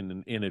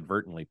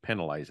inadvertently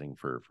penalizing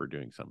for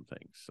doing some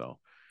things. So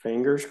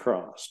fingers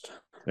crossed.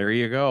 There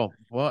you go.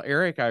 Well,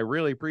 Eric, I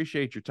really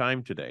appreciate your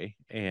time today,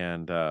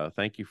 and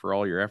thank you for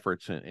all your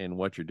efforts in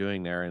what you're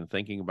doing there and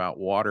thinking about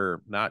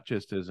water, not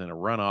just as in a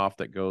runoff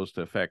that goes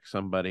to affect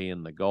somebody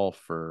in the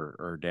Gulf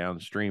or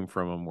downstream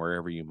from them,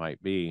 wherever you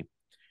might be,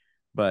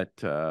 but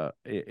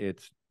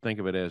think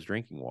of it as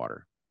drinking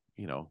water.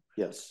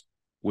 Yes.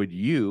 Would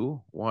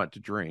you want to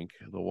drink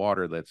the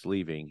water that's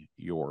leaving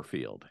your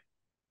field?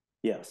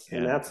 Yes,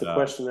 and that's the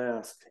question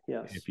asked.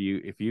 Yes.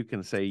 If you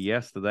can say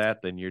yes to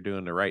that, then you're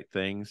doing the right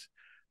things.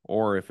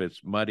 Or if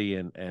it's muddy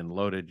and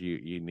loaded,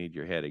 you need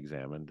your head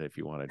examined if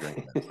you want to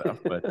drink that stuff.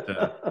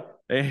 But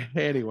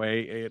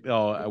anyway,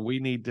 we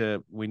need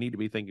to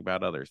be thinking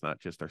about others, not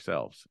just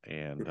ourselves.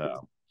 And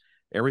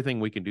everything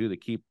we can do to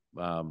keep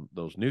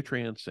those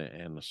nutrients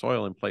and the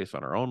soil in place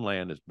on our own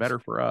land is better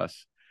for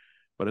us,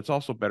 but it's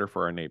also better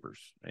for our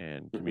neighbors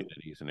and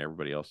communities and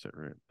everybody else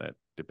that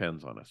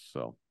depends on us.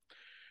 So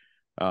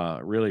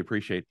really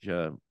appreciate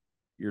your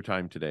your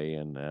time today.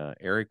 And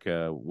Eric,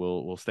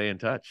 we'll stay in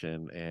touch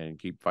and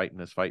keep fighting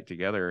this fight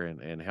together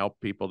and help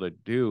people to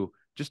do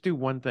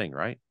one thing,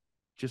 right?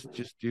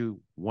 Just do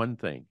one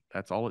thing.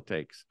 That's all it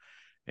takes.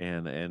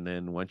 And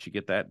then once you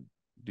get that,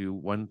 do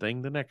one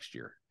thing the next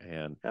year.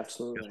 And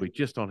absolutely, because we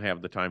just don't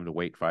have the time to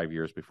wait 5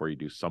 years before you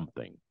do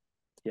something.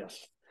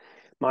 Yes.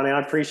 Monty,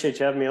 I appreciate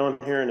you having me on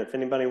here. And if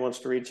anybody wants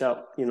to reach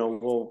out,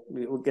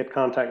 we'll get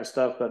contact and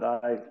stuff, but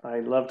I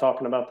love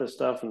talking about this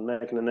stuff and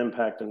making an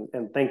impact.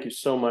 And thank you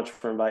so much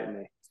for inviting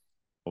me.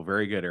 Well,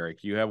 very good,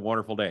 Eric. You have a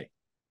wonderful day.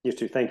 You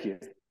too. Thank you.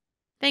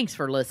 Thanks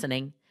for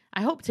listening.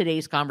 I hope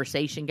today's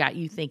conversation got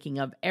you thinking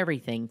of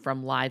everything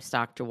from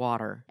livestock to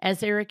water,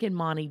 as Eric and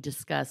Monty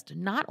discussed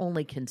not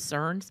only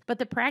concerns, but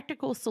the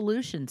practical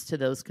solutions to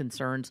those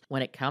concerns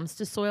when it comes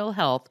to soil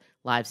health,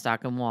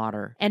 livestock, and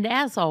water. And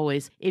as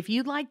always, if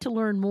you'd like to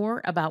learn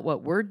more about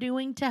what we're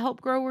doing to help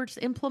growers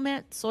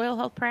implement soil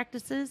health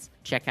practices,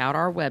 check out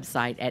our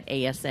website at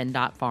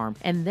asn.farm.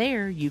 And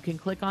there you can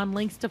click on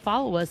links to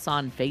follow us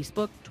on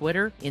Facebook,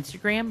 Twitter,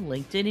 Instagram,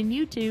 LinkedIn, and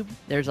YouTube.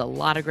 There's a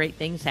lot of great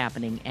things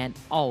happening and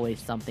always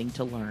something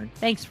to learn.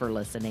 Thanks for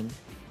listening.